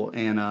cool,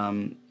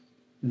 and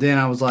then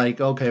I was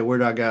like, okay, where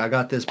do I go? I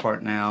got this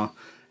part now,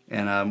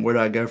 and where do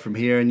I go from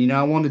here? And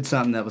I wanted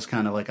something that was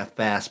kind of like a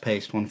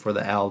fast-paced one for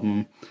the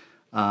album.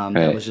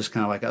 That was just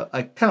kind of like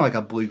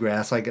a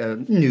bluegrass, like a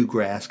new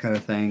grass kind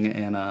of thing.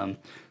 And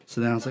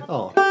so then I was like,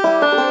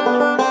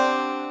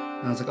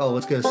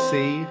 let's go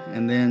C.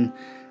 And then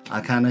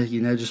I kind of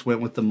just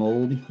went with the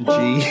mold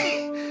G.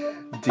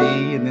 D,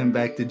 and then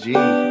back to G,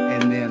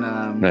 and then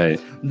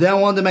then I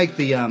wanted to make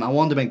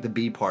the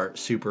B part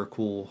super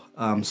cool,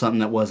 something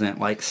that wasn't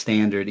like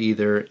standard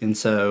either, and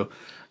so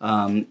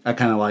I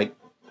kind of like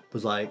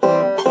was like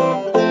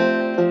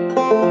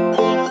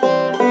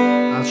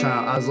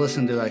I was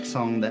listening to like a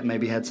song that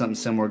maybe had something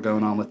similar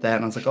going on with that,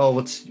 and I was like, oh,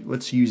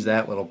 let's use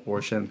that little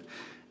portion,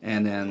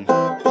 and then.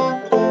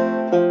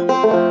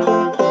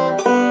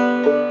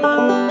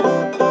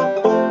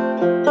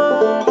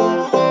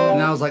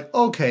 I was like,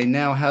 okay,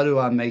 now how do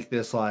I make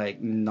this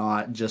like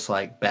not just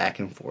like back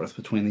and forth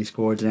between these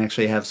chords and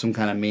actually have some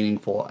kind of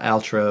meaningful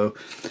outro?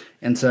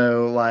 And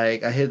so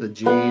like I hit the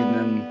G, and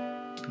then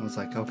I was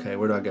like, okay,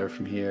 where do I go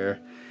from here?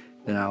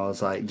 Then I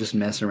was like just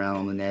messing around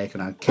on the neck,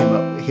 and I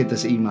hit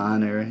this E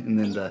minor and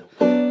then the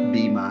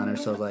B minor.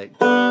 So I was like,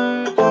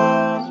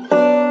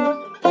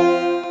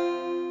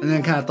 and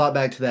then kind of thought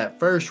back to that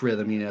first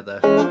rhythm, so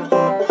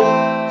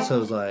it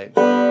was like.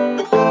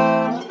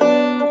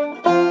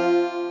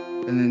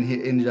 And then he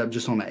ended up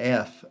just on the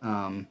F,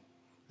 and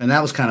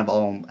that was kind of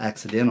all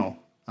accidental.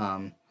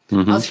 I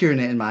was hearing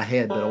it in my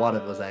head, but a lot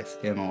of it was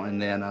accidental.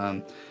 And then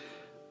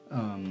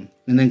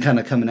kind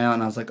of coming out,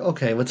 and I was like,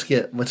 okay, let's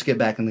get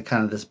back into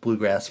kind of this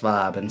bluegrass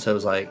vibe. And so it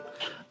was like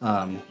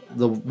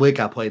the lick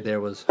I played there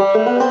was.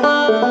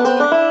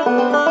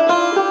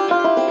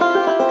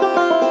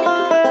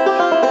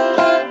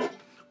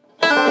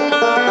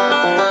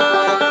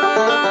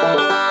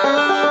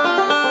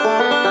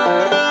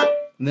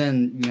 And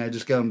then,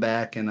 just going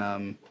back and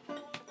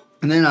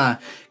then I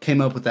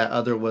came up with that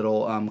other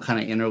little kind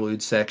of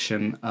interlude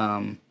section.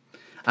 I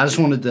just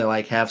wanted to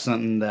like have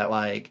something that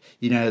like,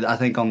 I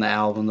think on the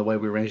album, the way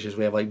we arranged this,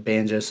 we have like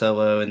banjo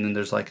solo, and then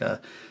there's like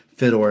a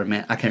fiddle or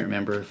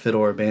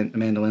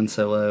mandolin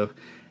solo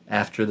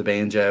after the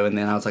banjo. And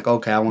then I was like,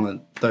 okay, I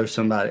want to throw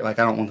somebody, like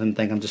I don't want them to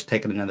think I'm just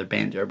taking another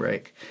banjo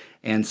break.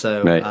 And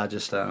so I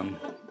just,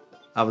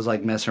 I was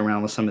like messing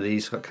around with some of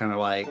these kind of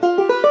like...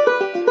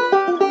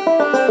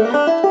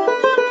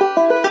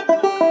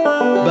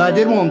 But I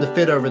did want them to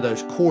fit over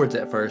those chords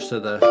at first,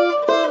 and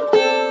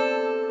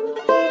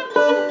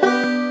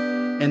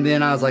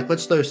then I was like,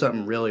 let's throw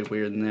something really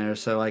weird in there.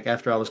 So like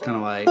after I was kind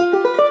of like,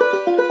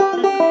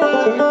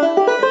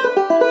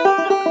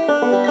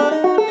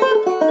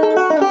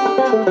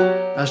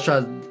 I just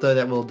tried to throw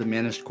that little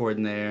diminished chord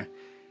in there,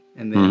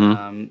 and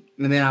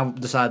then I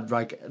decided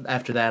like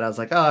after that I was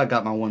like, oh, I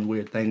got my one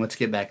weird thing. Let's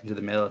get back into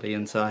the melody,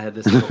 and so I had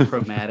this little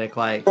chromatic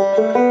like.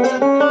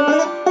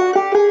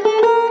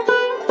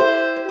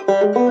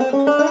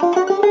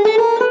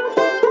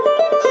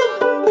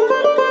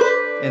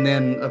 And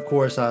then, of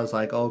course, I was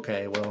like,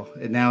 okay, well,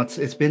 now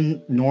it's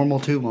been normal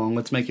too long.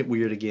 Let's make it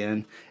weird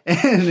again.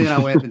 And then I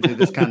went into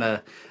this kind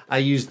of, I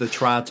used the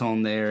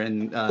tritone there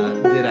and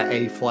did an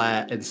A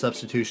flat in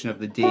substitution of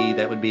the D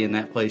that would be in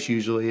that place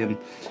usually, and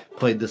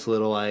played this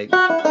little like,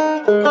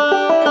 and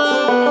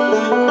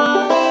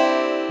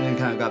then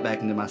kind of got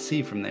back into my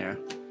C from there.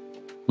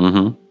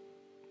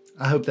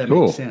 I hope that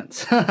makes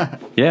sense.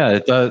 Yeah,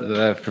 it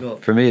does.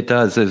 For me, it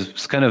does.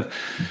 It's kind of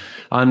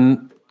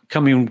on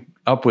coming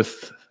up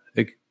with.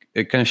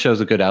 It kind of shows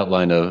a good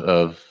outline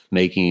of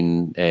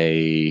making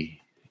a,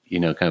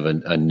 kind of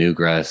a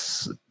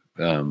newgrass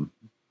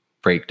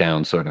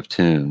breakdown sort of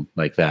tune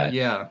like that.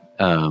 Yeah.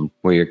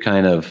 Where you're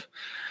kind of,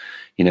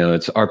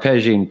 it's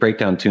arpeggiating.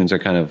 Breakdown tunes are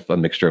kind of a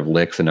mixture of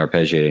licks and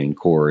arpeggiating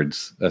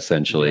chords,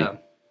 essentially. Yeah.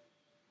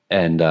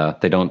 And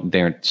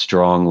they aren't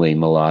strongly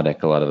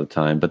melodic a lot of the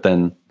time. But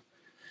then,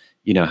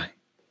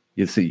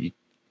 you see,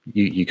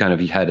 you kind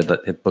of,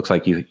 it looks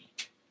like you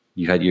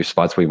had your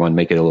spots where you want to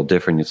make it a little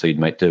different, so you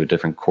might do a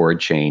different chord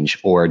change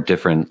or a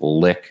different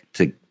lick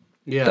to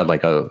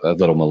like a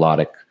little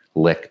melodic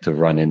lick to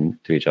run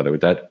into each other.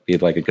 Would that be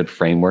like a good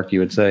framework, you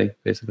would say,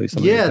 basically?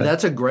 Yeah,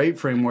 that's a great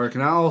framework.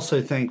 And I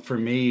also think for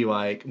me,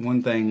 like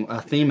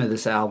a theme of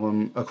this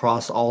album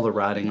across all the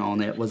writing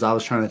on it was I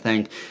was trying to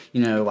think,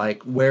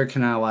 like where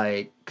can I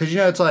like, because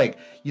it's like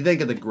you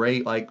think of the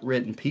great like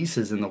written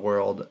pieces in the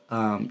world,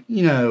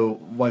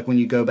 like when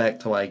you go back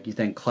to like you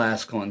think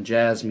classical and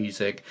jazz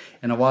music,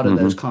 and a lot of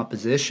those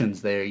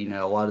compositions there,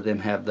 a lot of them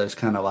have those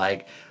kind of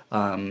like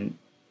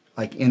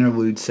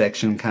interlude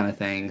section kind of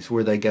things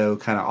where they go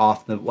kind of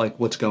off the like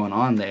what's going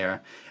on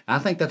there. And I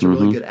think that's a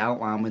really good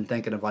outline when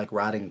thinking of like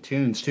writing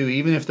tunes too,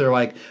 even if they're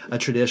like a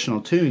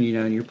traditional tune,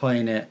 and you're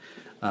playing it.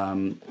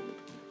 I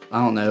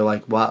don't know,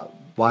 like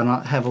why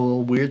not have a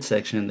little weird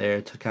section in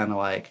there to kind of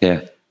like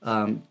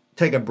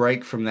take a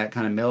break from that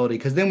kind of melody,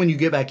 because then when you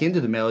get back into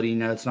the melody,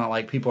 it's not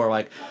like people are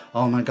like,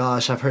 oh my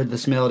gosh, I've heard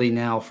this melody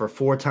now for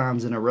 4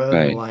 times in a row.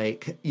 Right.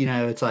 Like,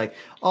 it's like,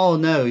 oh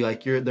no,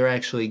 like they're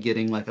actually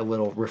getting like a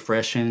little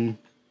refreshing,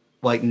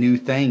 like new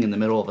thing in the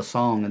middle of a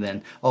song, and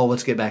then, oh,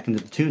 let's get back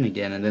into the tune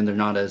again, and then they're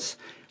not as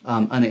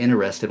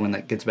uninterested when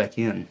that gets back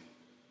in.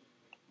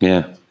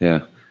 Yeah,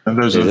 yeah.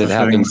 And those are the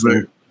things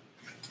that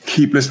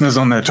keep listeners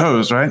on their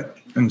toes, right?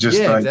 And just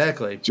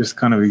exactly. Just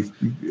kind of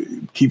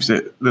keeps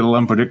it a little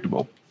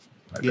unpredictable.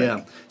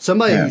 Yeah.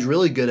 Somebody who's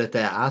really good at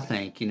that, I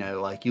think,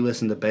 like you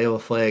listen to Bela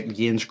Fleck,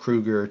 Jens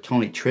Kruger,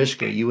 Tony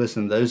Trischka, you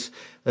listen to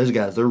those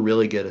guys, they're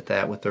really good at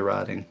that with their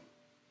writing.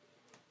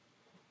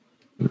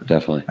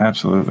 Definitely.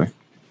 Absolutely.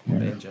 Yeah.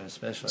 Banjo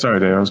especially. Sorry,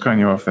 Dave, I was cutting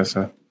you off there,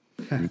 sir.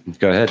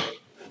 Go ahead.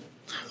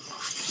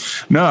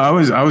 No, I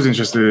was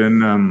interested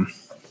in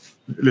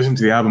listening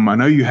to the album. I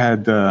know you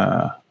had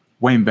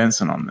Wayne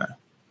Benson on there.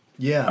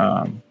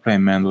 Yeah.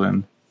 Playing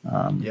mandolin.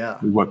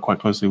 We work quite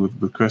closely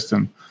with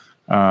Kristen.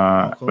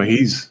 Cool. But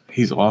he's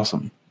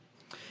awesome.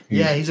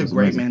 He's a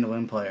great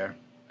mandolin player.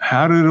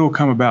 How did it all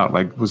come about?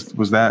 Like,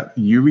 was that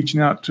you reaching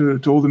out to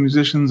all the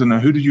musicians, and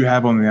who did you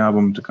have on the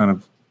album to kind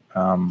of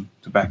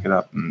to back it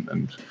up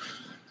and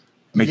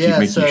make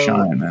you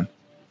shine, man?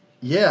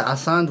 Yeah, I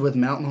signed with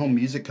Mountain Home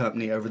Music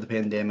Company over the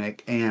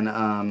pandemic,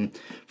 and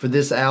for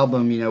this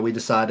album, we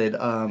decided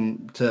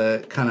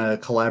to kind of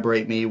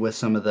collaborate me with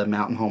some of the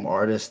Mountain Home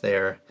artists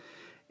there,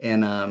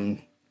 and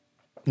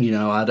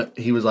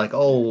he was like,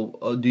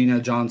 "Oh, do you know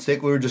John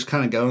Stick?" We were just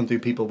kind of going through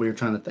people we were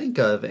trying to think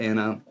of,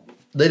 and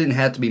they didn't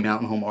have to be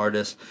Mountain Home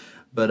artists,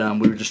 but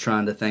we were just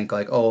trying to think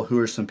like, "Oh, who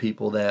are some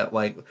people that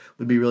like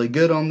would be really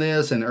good on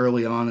this?" And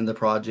early on in the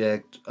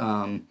project,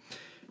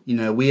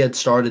 we had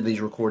started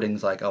these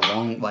recordings like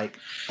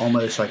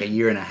almost like a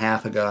year and a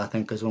half ago, I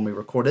think, is when we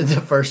recorded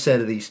the first set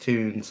of these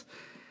tunes.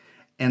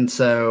 And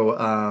so,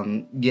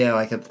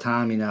 like at the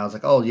time, I was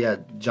like, "Oh yeah,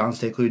 John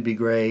Stickley would be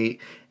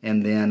great,"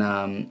 and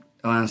then.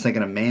 When I was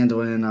thinking of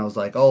mandolin, I was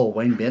like, "Oh,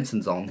 Wayne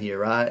Benson's on here,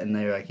 right?" And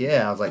they were like,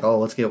 "Yeah." I was like, "Oh,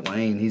 let's get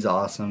Wayne. He's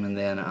awesome." And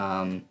then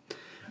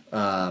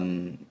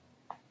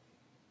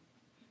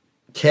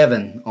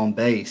Kevin on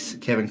bass,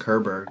 Kevin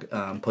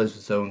Kerberg, plays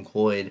with Zoe and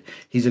Cloyd.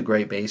 He's a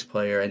great bass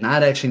player. And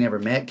I'd actually never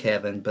met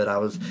Kevin, but I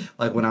was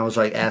like, when I was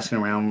like asking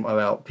around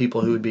about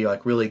people who would be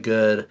like really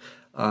good,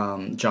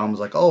 John was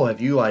like, "Oh, have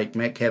you like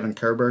met Kevin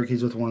Kerberg?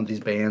 He's with one of these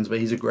bands, but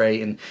he's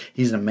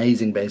he's an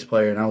amazing bass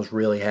player." And I was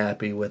really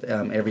happy with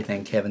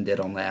everything Kevin did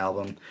on the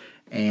album.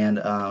 And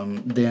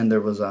then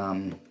there was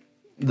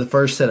the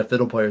first set of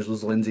fiddle players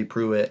was Lindsey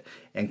Pruitt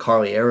and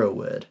Carly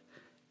Arrowwood,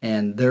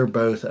 and they're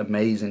both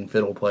amazing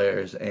fiddle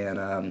players.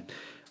 And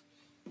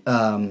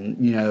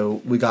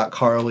we got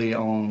Carly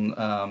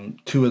on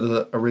 2 of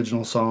the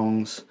original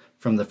songs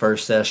from the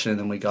first session,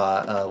 and we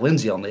got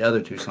Lindsey on the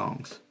other 2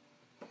 songs.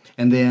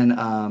 And then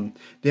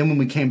when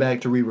we came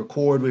back to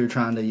re-record, we were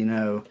trying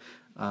to,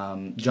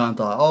 John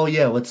thought, "Oh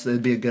yeah,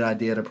 it'd be a good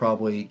idea to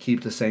probably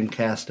keep the same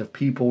cast of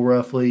people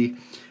roughly."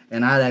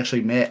 And I'd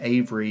actually met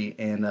Avery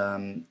and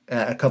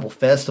at a couple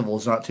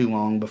festivals not too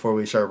long before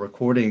we started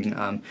recording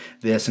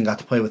this, and got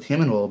to play with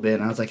him in a little bit.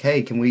 And I was like,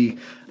 "Hey, can we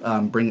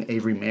bring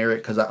Avery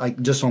Merritt?" Because I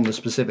just on the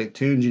specific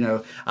tunes,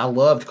 I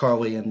loved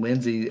Carly and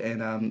Lindsey,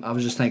 and I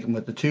was just thinking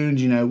with the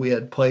tunes, we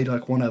had played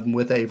like one of them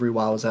with Avery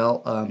while I was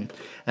out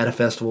at a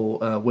festival,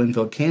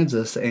 Winfield,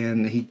 Kansas,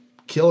 and he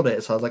killed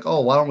it. So I was like,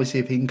 "Oh, why don't we see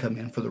if he can come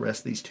in for the rest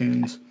of these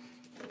tunes?"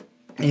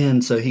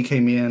 And so he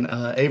came in.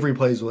 Avery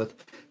plays with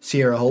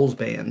Sierra Hole's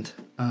band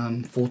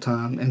full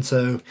time, and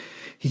so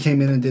he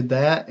came in and did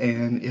that,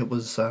 and it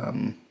was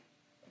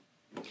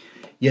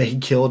he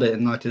killed it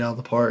and knocked it out of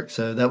the park.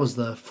 So that was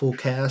the full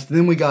cast. And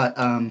then we got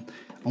on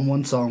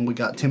one song we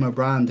got Tim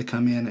O'Brien to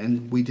come in,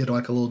 and we did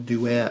like a little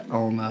duet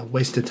on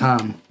Wasted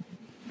Time.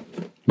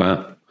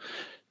 Wow.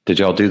 Did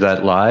y'all do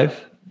that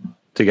live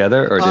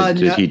together, or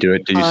did he do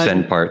it? Did you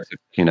send parts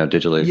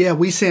digitally? Yeah,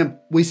 we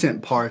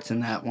sent parts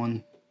in that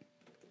one.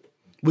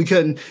 We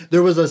couldn't.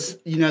 There was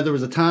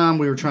a time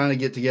we were trying to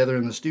get together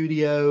in the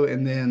studio,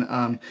 and then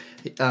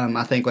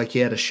I think like he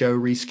had a show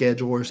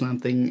reschedule or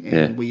something,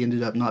 and we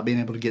ended up not being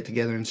able to get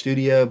together in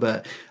studio.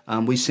 But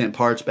we sent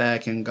parts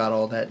back and got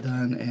all that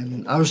done,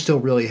 and I was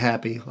still really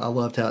happy. I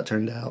loved how it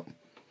turned out.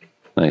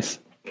 Nice.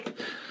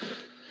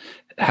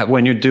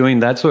 When you're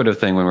doing that sort of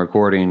thing, when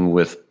recording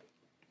with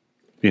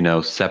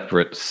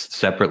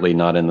separately,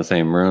 not in the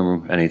same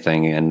room,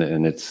 anything,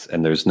 and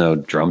there's no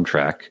drum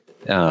track.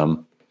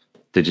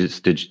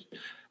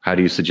 How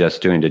do you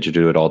suggest doing? Did you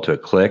do it all to a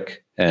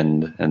click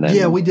and then?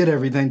 Yeah, we did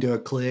everything to a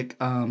click.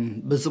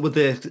 But with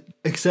the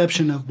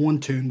exception of one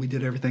tune, we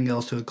did everything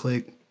else to a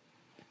click.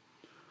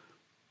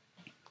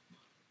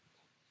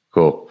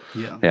 Cool.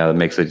 Yeah, that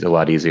makes it a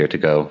lot easier to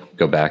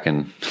go back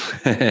and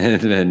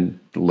and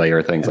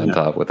layer things on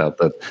top without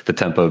the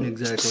tempo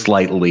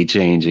slightly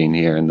changing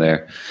here and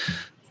there.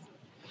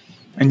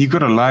 And you've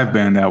got a live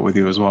band out with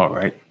you as well,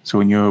 right? So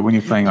when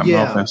you're playing at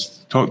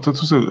Melfest, talk to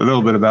us a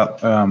little bit about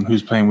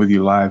who's playing with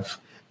you live.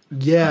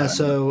 Yeah,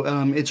 so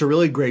it's a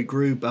really great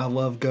group. I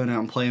love going out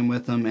and playing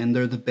with them, and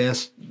they're the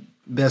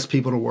best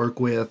people to work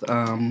with.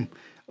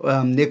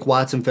 Nick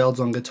Watson-Feld's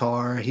on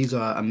guitar. He's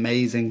an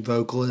amazing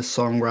vocalist,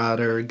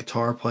 songwriter,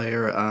 guitar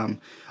player,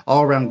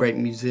 all-around great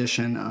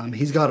musician.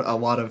 He's got a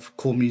lot of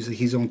cool music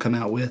he's going to come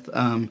out with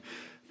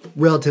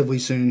relatively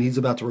soon. He's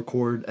about to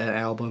record an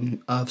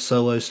album of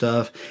solo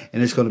stuff,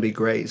 and it's going to be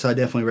great. So I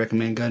definitely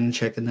recommend going and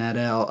checking that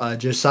out.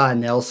 Josiah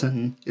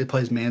Nelson, it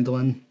plays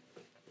mandolin,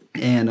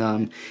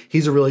 and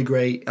he's a really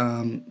great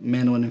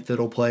mandolin and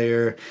fiddle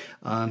player.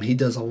 He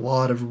does a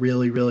lot of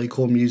really, really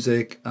cool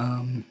music.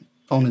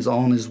 on his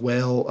own as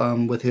well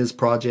with his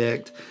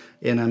project,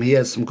 and he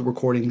has some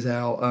recordings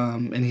out,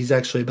 and he's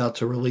actually about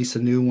to release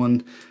a new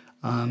one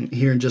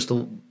here in just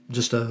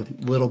a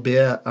little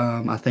bit.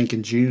 I think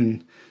in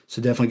June. So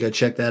definitely go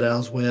check that out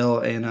as well.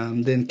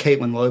 And then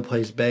Caitlin Lowe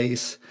plays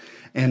bass,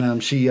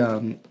 and she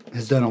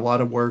has done a lot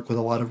of work with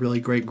a lot of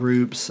really great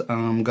groups.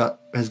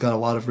 Has got a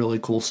lot of really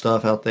cool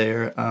stuff out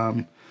there,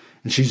 and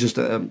she's just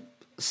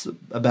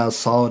about as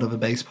solid of a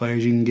bass player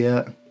as you can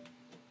get.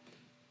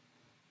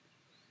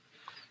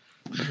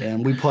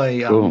 And we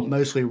play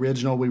mostly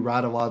original. We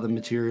write a lot of the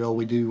material.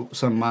 We do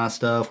some of my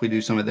stuff. We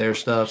do some of their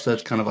stuff. So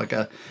it's kind of like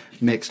a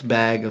mixed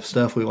bag of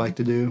stuff we like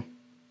to do.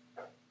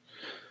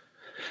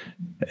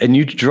 And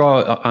you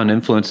draw on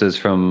influences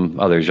from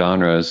other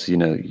genres, you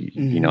know,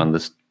 on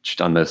this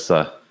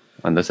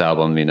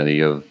album, you know,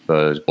 you have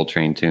a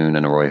Coltrane tune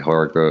and a Roy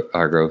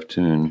Hargrove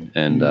tune,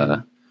 and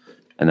do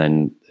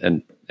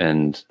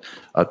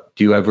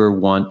you ever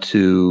want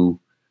to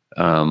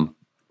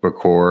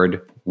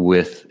record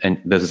with,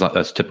 and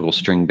that's typical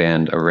string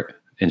band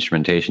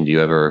instrumentation. Do you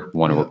ever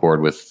want to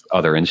record with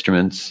other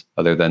instruments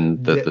other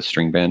than the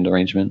string band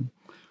arrangement?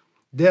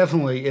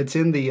 Definitely. It's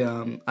in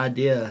the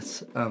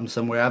ideas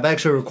somewhere. I've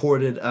actually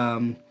recorded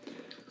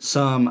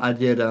some. I've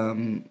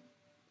done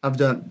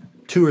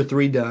 2 or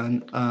 3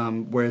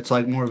 where it's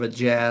like more of a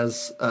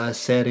jazz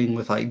setting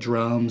with like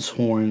drums,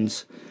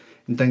 horns,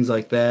 and things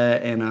like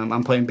that. And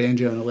I'm playing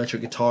banjo and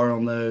electric guitar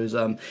on those.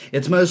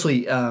 It's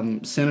mostly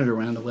centered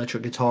around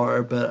electric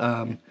guitar,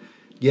 but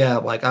yeah,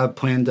 like I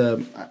plan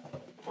to. I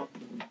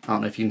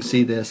don't know if you can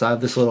see this. I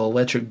have this little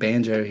electric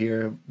banjo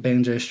here,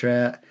 banjo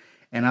Strat.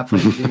 And I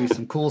plan to do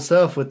some cool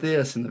stuff with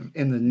this in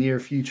the near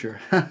future.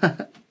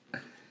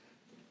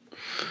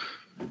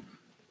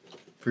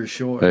 For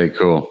sure. Very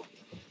cool.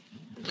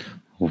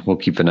 We'll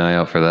keep an eye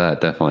out for that,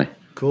 definitely.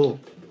 Cool.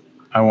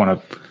 I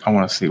want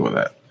to see what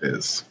that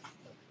is.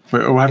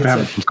 We'll have to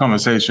have a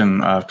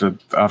conversation after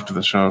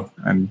the show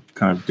and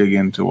kind of dig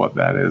into what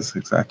that is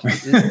exactly.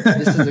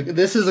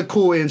 This is a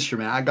cool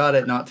instrument. I got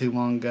it not too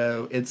long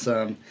ago. It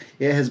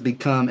has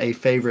become a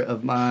favorite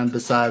of mine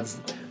besides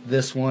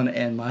this one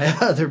and my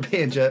other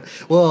banjo.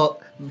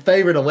 Well,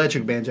 favorite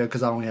electric banjo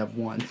because I only have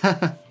one.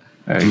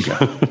 There you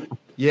go.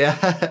 Yeah.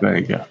 There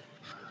you go.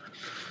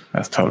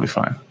 That's totally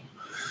fine.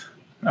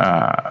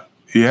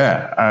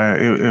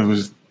 It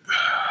was.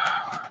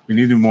 We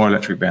needed more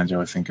electric banjo,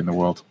 I think, in the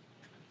world.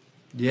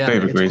 Yeah,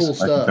 favorite it's cool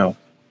stuff.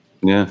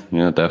 Yeah,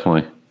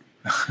 definitely.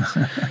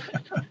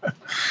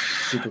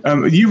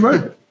 You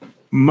wrote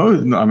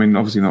most. I mean,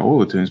 obviously not all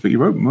the tunes, but you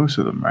wrote most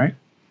of them, right?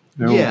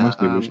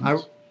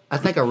 I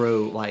think I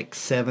wrote like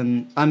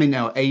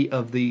 8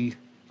 of the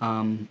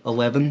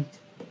 11.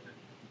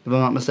 If I'm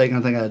not mistaken,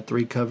 I think I had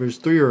 3 covers.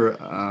 3 or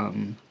I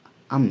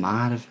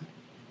might have.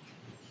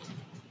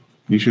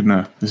 You should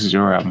know. This is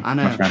your album. I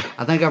know. My friend.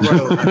 I think I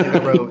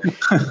wrote.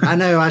 I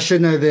know. I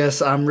should know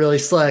this. I'm really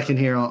slacking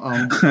here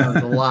on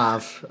the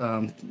live.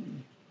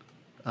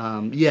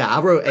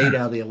 I wrote 8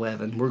 out of the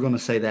 11. We're going to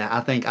say that.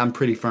 I think I'm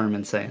pretty firm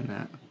in saying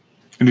that.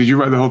 And did you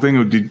write the whole thing,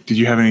 or did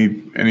you have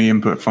any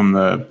input from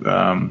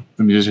the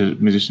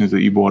musicians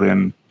that you brought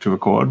in to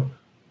record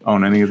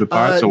on any of the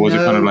parts, or was it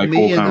kind of like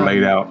all kind of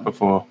laid out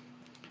before?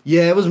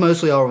 Yeah, it was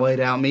mostly all laid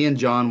out. Me and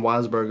John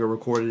Weisberger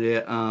recorded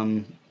it.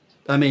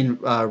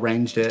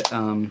 Arranged it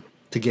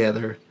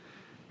together.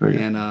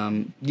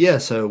 And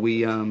so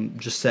we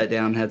just sat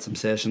down and had some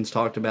sessions,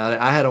 talked about it.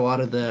 I had a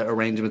lot of the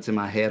arrangements in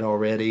my head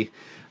already,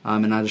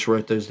 and I just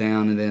wrote those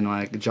down. And then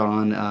like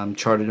John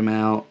charted them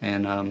out,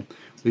 and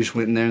we just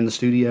went in there in the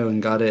studio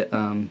and got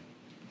them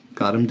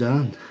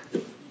done.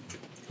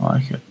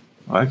 I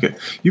like it.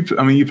 You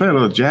play a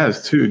lot of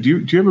jazz too. Do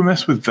you ever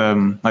mess with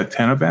like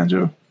tenor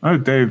banjo? I know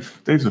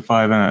Dave's a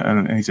 5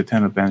 and he's a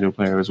tenor banjo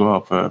player as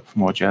well for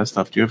more jazz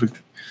stuff. Do you ever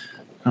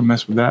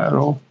mess with that at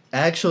all?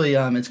 Actually,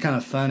 it's kind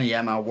of funny.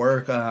 At my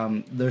work,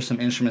 there's some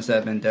instruments that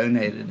have been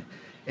donated,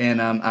 and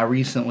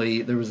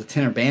there was a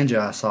tenor banjo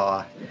I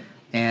saw,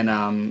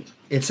 and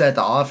it's at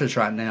the office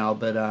right now.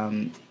 But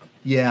I'm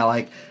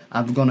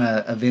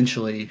gonna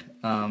eventually,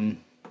 I've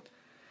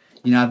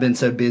been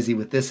so busy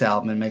with this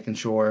album and making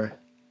sure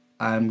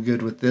I'm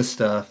good with this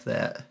stuff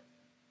that.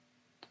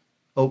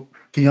 Oh,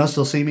 can y'all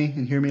still see me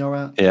and hear me all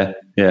right? Yeah.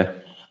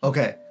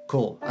 Okay,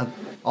 cool.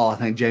 I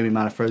think Jamie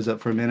might have froze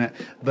up for a minute.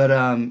 But,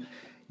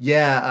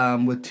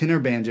 with tenor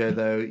banjo,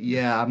 though,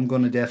 I'm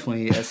going to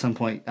definitely at some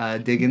point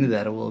dig into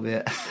that a little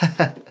bit.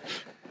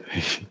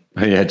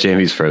 Yeah,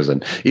 Jamie's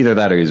frozen. Either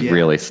that or he's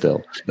really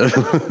still.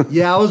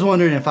 Yeah, I was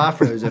wondering if I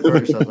froze at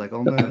first. I was like,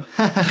 oh, no.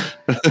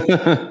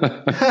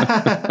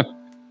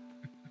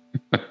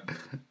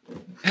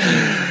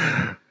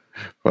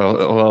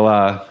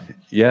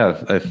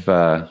 If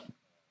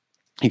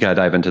you gotta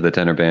dive into the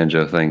tenor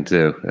banjo thing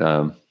too.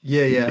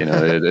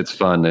 It's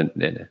fun.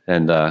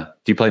 And do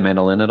you play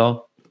mandolin at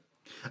all?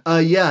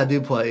 I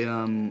do play.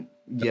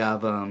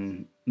 I've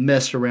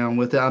messed around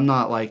with it. I'm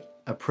not like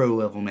a pro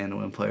level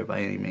mandolin player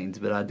by any means,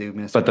 but I do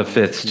mess. But the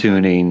fifth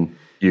tuning,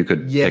 you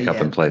could pick up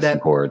and play some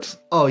chords.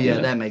 Oh yeah,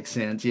 that makes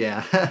sense.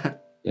 Yeah,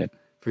 yeah,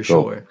 for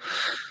sure.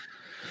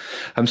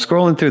 I'm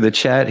scrolling through the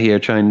chat here,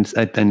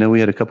 I know we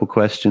had a couple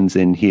questions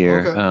in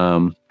here.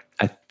 Okay.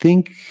 I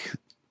think,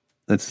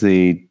 let's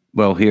see.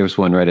 Well, here's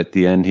one right at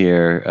the end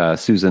here.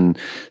 Susan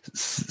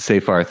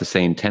Seyfarth is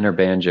saying tenor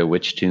banjo,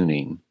 which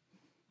tuning?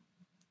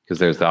 Because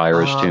there's the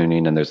Irish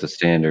tuning and there's the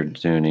standard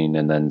tuning,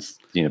 and then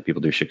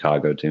people do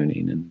Chicago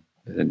tuning and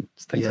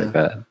things like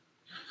that.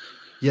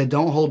 Yeah,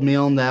 don't hold me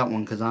on that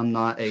one because I'm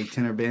not a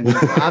tenor banjo.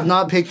 I've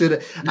not picked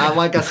it.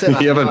 Like I said,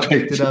 I haven't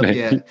picked it up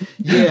yet.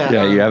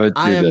 Yeah, you haven't.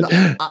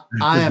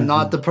 I am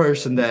not the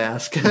person to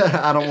ask.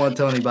 I don't want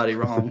to tell anybody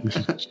wrong.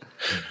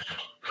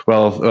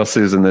 Well,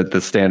 Susan,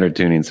 the standard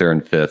tunings are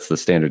in fifths. The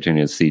standard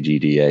tuning is C, G,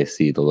 D, A,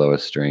 C, the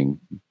lowest string,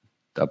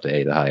 up to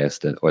A, the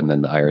highest, and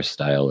then the Irish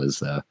style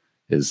is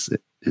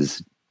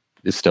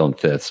still in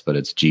fifths, but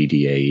it's G,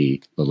 D, A,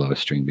 E, the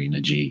lowest string being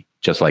a G,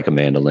 just like a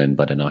mandolin,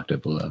 but an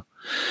octave below.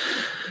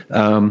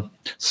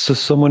 So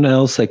someone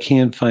else, I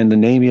can't find the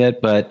name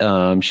yet, but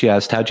she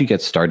asked, how'd you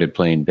get started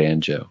playing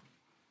banjo?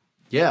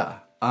 Yeah.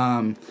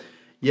 So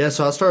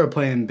I started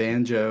playing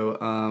banjo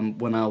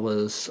when I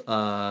was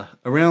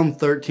around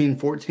 13,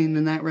 14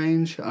 in that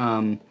range.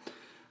 I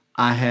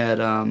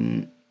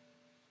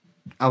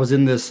was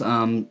in this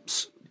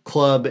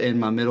club in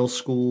my middle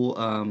school.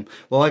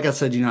 Well, like I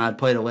said, I'd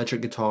played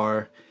electric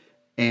guitar,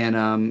 and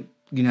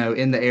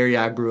in the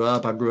area I grew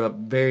up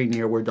very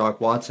near where Doc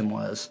Watson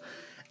was.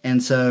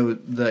 And so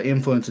the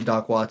influence of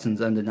Doc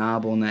Watson's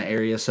undeniable in that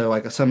area. So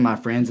like some of my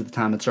friends at the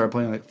time had started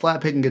playing like flat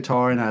picking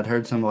guitar, and I'd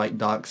heard some like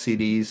Doc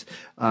CDs.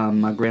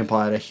 My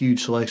grandpa had a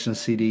huge selection of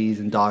CDs,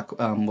 and Doc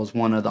was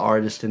one of the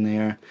artists in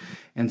there.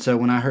 And so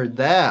when I heard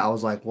that, I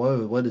was like,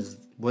 "Whoa, what is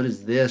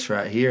this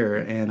right here?"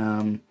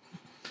 And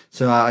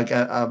so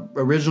I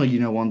originally,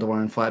 wanted to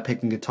learn flat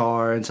picking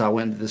guitar, and so I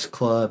went to this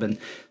club and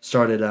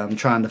started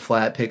trying to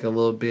flat pick a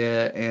little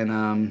bit.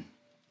 And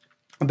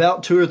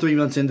about 2 or 3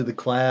 months into the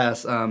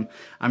class, I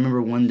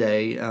remember one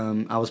day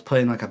I was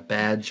playing like a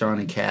bad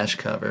Johnny Cash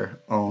cover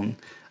on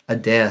a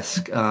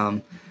desk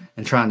and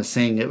trying to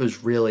sing. It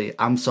was really,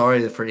 I'm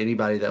sorry for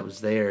anybody that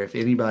was there. If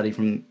anybody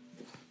from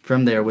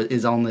there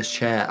is on this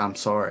chat, I'm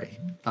sorry.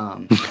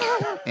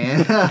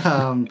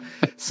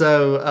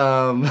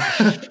 So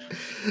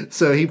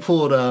he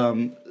pulled,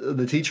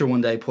 the teacher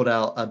one day pulled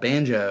out a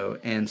banjo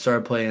and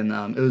started playing,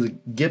 it was a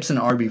Gibson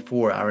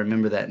RB4, I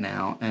remember that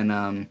now,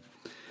 and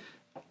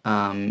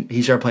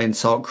he started playing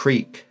Salt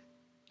Creek,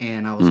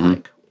 and I was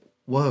like,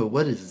 whoa,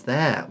 what is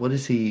that? What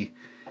is he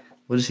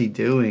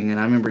doing? And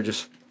I remember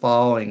just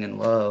falling in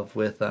love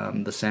with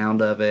the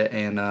sound of it,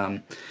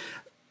 and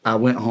I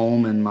went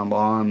home, and my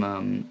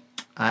mom,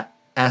 I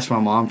asked my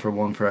mom for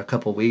one for a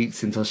couple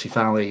weeks until she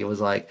finally was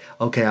like,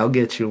 okay, I'll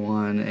get you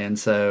one. And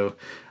so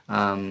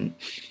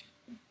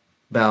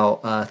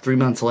about 3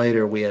 months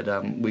later, we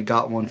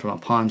got one from a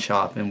pawn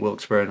shop in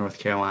Wilkesboro, North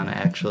Carolina,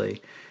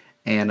 actually.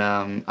 And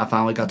I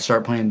finally got to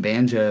start playing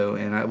banjo,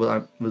 and I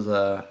was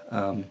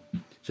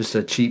just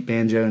a cheap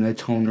banjo, no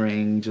tone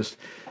ring, just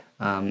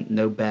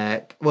no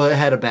back. Well, it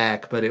had a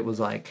back, but it was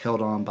like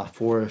held on by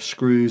 4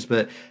 screws.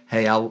 But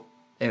hey, I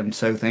am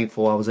so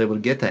thankful I was able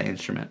to get that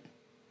instrument.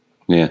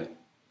 Yeah.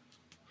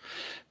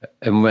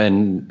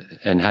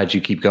 And how'd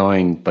you keep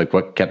going? Like,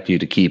 what kept you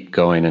to keep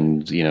going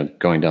and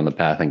going down the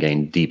path and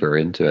getting deeper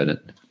into it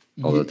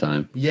all the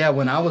time? Yeah,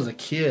 when I was a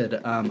kid,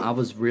 I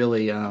was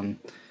really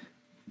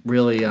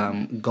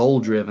goal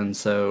driven.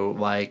 So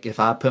like if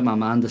I put my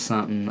mind to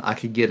something, I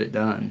could get it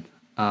done.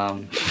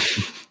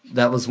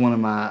 That was one of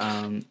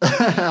my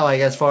like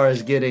as far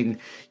as getting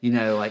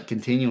like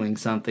continuing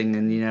something.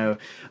 And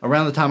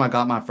around the time I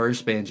got my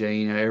first banjo,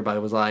 everybody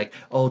was like,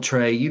 oh,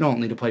 Trey, you don't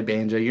need to play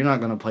banjo, you're not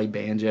going to play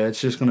banjo,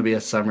 it's just going to be a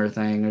summer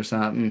thing or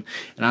something.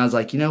 And I was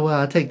like, what,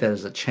 I take that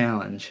as a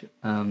challenge.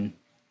 And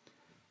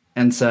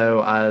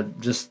so I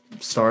just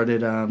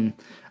started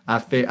I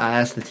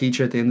asked the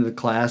teacher at the end of the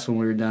class when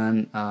we were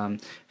done,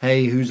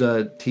 hey, who's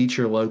a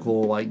teacher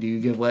local? Like, do you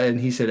give lessons? And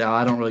he said, oh,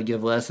 I don't really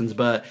give lessons,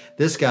 but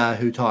this guy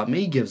who taught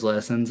me gives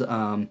lessons.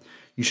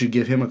 You should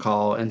give him a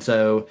call. And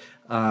so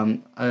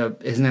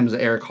his name was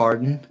Eric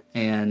Harden,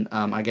 and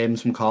I gave him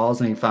some calls,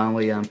 and he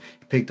finally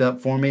picked up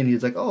for me, and he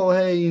was like, oh,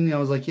 hey, I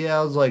was like, yeah,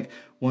 I was like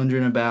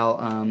wondering about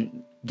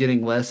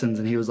getting lessons.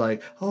 And he was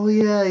like, oh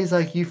yeah, he's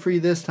like, you free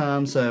this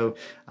time? So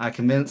I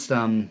convinced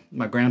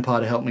my grandpa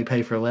to help me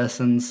pay for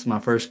lessons, my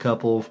first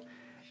couple,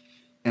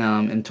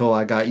 until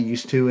I got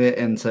used to it.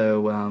 And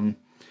so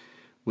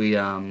we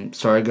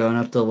started going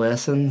up to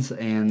lessons,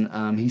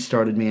 and he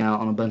started me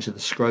out on a bunch of the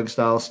Scruggs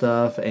style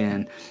stuff,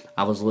 and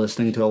I was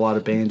listening to a lot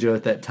of banjo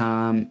at that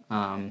time.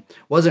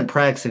 Wasn't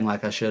practicing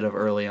like I should have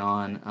early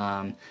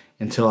on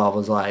until I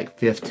was like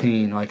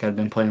 15. Like I'd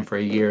been playing for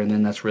a year, and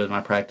then that's really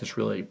my practice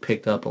really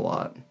picked up a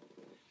lot.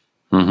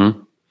 Mm-hmm.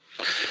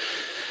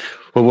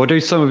 Well, what are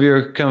some of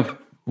your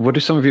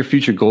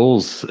future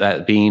goals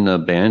at being a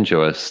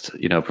banjoist,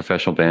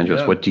 professional banjoist?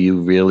 Yeah. What do you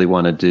really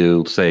want to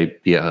do, say,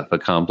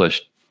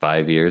 accomplished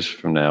 5 years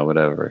from now,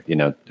 whatever,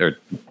 or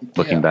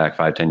looking back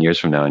 5-10 years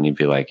from now, and you'd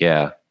be like,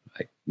 yeah,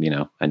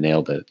 I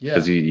nailed it.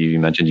 Because you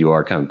mentioned you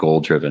are kind of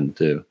goal driven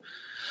too.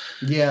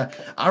 Yeah,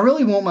 I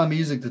really want my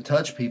music to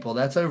touch people.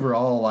 That's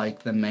overall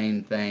like the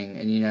main thing.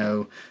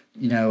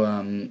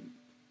 And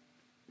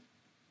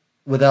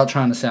without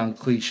trying to sound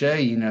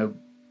cliche,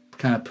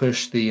 kind of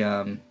push the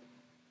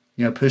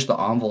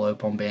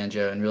envelope on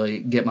banjo and really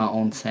get my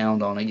own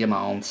sound on it, get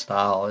my own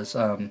style is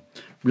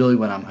really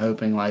what I'm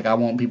hoping. Like I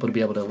want people to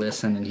be able to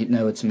listen and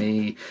know it's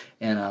me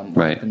and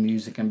like the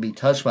music and be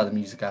touched by the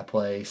music I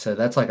play. So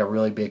that's like a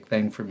really big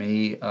thing for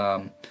me.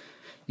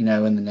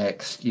 In the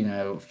next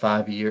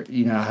 5 years,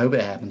 I hope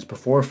it happens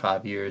before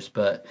 5 years.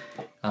 But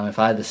if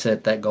I had to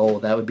set that goal,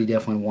 that would be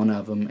definitely one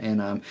of them.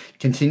 And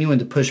continuing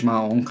to push my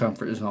own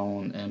comfort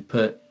zone and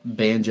put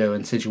banjo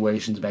in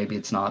situations maybe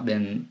it's not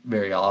been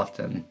very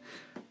often.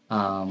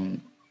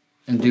 And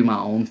do my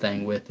own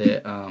thing with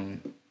it.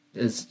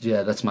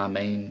 That's my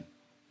main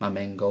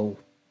goal.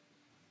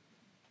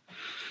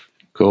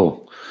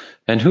 Cool.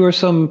 And who are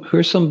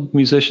some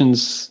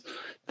musicians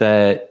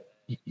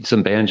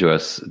some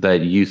banjoists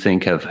that you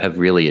think have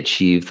really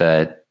achieved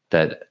that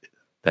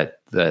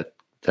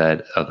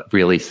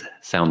really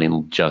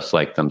sounding just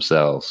like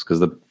themselves?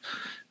 Because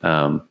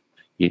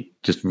you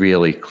just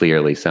really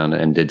clearly sound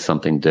and did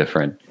something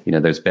different.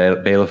 There's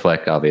Bela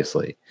Fleck,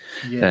 obviously.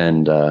 Yeah.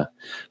 And,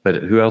 but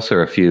who else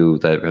are a few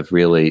that have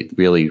really,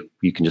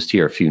 you can just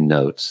hear a few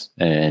notes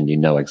and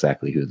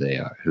exactly who they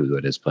are, who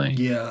it is playing.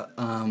 Yeah.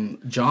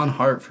 John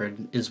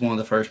Hartford is one of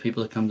the first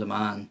people to come to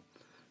mind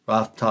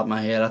off the top of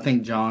my head. I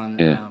think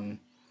John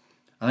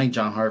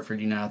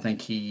Hartford, I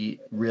think he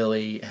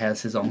really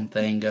has his own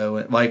thing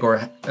going,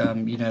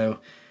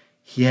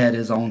 he had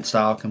his own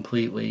style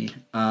completely.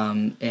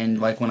 And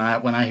like when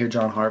I hear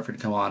John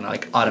Hartford come on,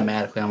 like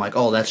automatically I'm like,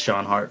 oh, that's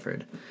John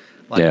Hartford.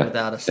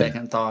 Without a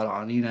second thought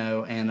on,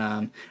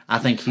 and I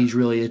think he's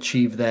really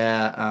achieved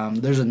that.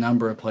 There's a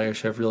number of players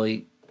who have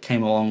really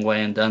came a long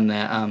way and done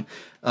that.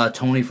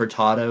 Tony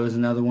Furtado is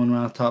another one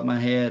right off the top of my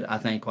head. I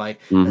think as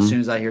soon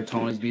as I hear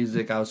Tony's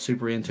music, I was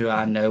super into it.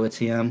 I know it's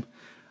him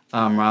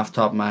right off the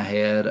top of my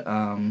head.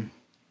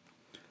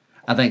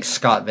 I think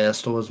Scott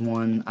Vestal is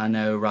one I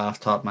know right off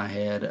the top of my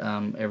head.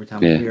 Every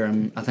time I hear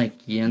him, I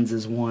think Jens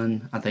is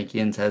one. I think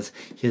Jens has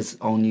his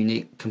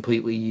own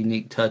completely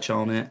unique touch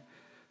on it.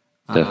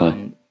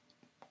 Definitely.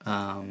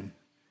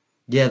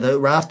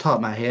 Right off the top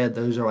of my head,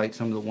 those are like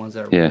some of the ones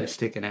that are really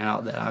sticking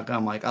out that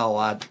I'm like, oh,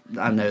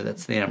 I know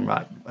that's them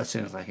right as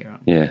soon as I hear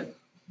them. Yeah.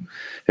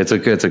 It's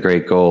a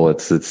great goal.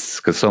 It's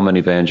because so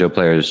many banjo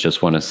players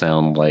just want to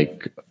sound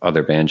like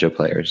other banjo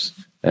players.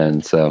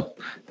 And so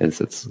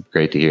it's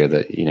great to hear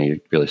that, you're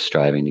really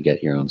striving to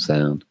get your own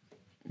sound.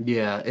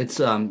 Yeah, it's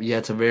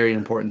a very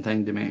important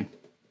thing to me.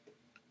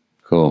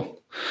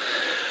 Cool.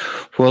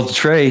 Well,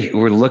 Trey,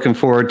 we're looking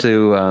forward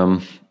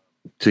to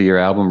your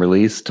album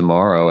release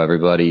tomorrow.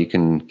 Everybody, you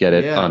can get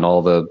it on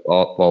all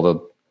the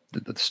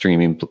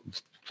streaming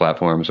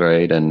platforms,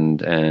 right?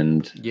 And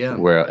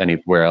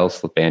anywhere else,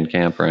 the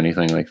Bandcamp or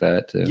anything like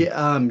that too. You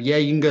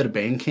can go to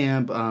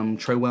Bandcamp,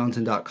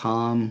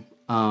 TreyWellington.com.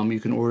 You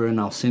can order and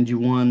I'll send you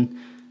one.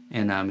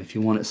 And if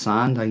you want it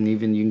signed, you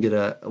can get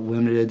a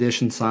limited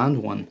edition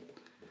signed one.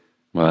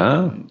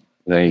 Wow.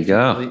 There you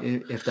go.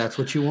 If that's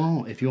what you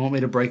want. If you want me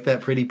to break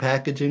that pretty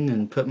packaging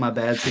and put my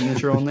bad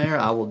signature on there,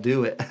 I will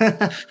do it.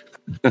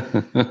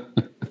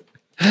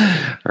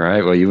 All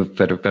right. Well, you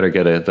better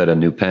get a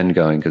new pen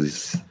going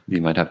because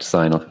you might have to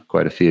sign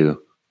quite a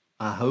few.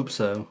 I hope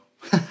so.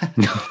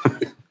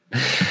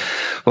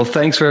 Well,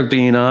 thanks for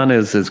being on.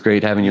 It's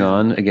great having you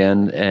on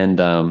again. And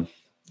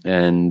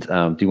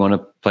do you want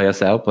to play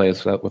us out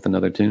with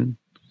another tune?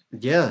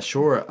 Yeah,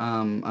 sure.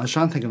 I was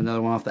trying to think of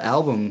another one off the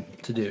album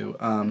to do.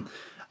 I'm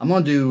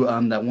going to do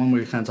that one we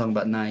were kind of talking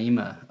about,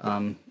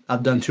 Naima.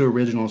 I've done 2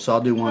 originals, so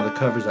I'll do one of the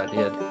covers I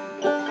did.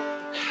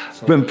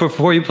 But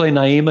before you play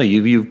Naima,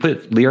 you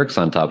put lyrics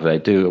on top of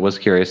it. I was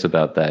curious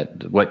about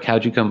that. What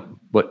kind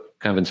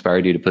of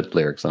inspired you to put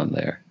lyrics on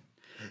there?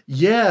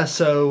 Yeah,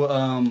 so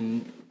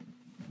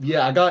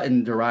I got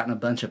into writing a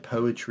bunch of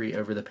poetry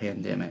over the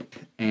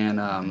pandemic,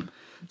 and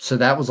so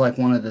that was like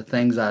one of the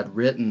things I'd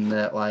written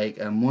that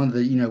one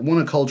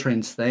of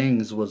Coltrane's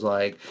things was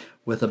like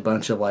with a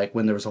bunch of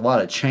when there was a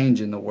lot of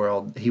change in the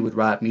world, he would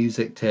write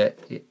music to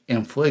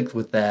inflict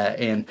with that.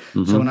 And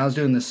so when I was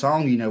doing this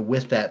song,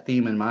 with that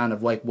theme in mind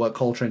of what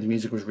Coltrane's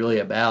music was really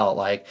about,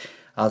 I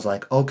was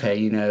like,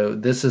 okay,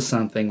 this is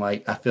something I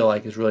feel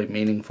like is really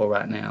meaningful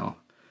right now.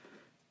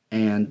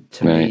 And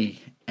to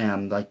me,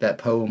 that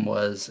poem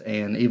was,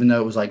 and even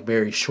though it was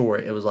very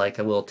short, it was like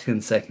a little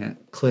 10-second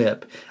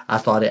clip, I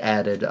thought it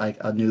added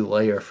a new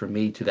layer for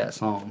me to that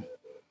song.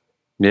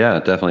 Yeah,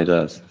 it definitely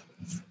does.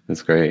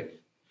 It's great.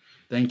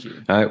 Thank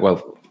you. All right.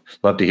 Well,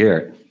 love to hear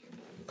it.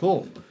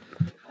 Cool.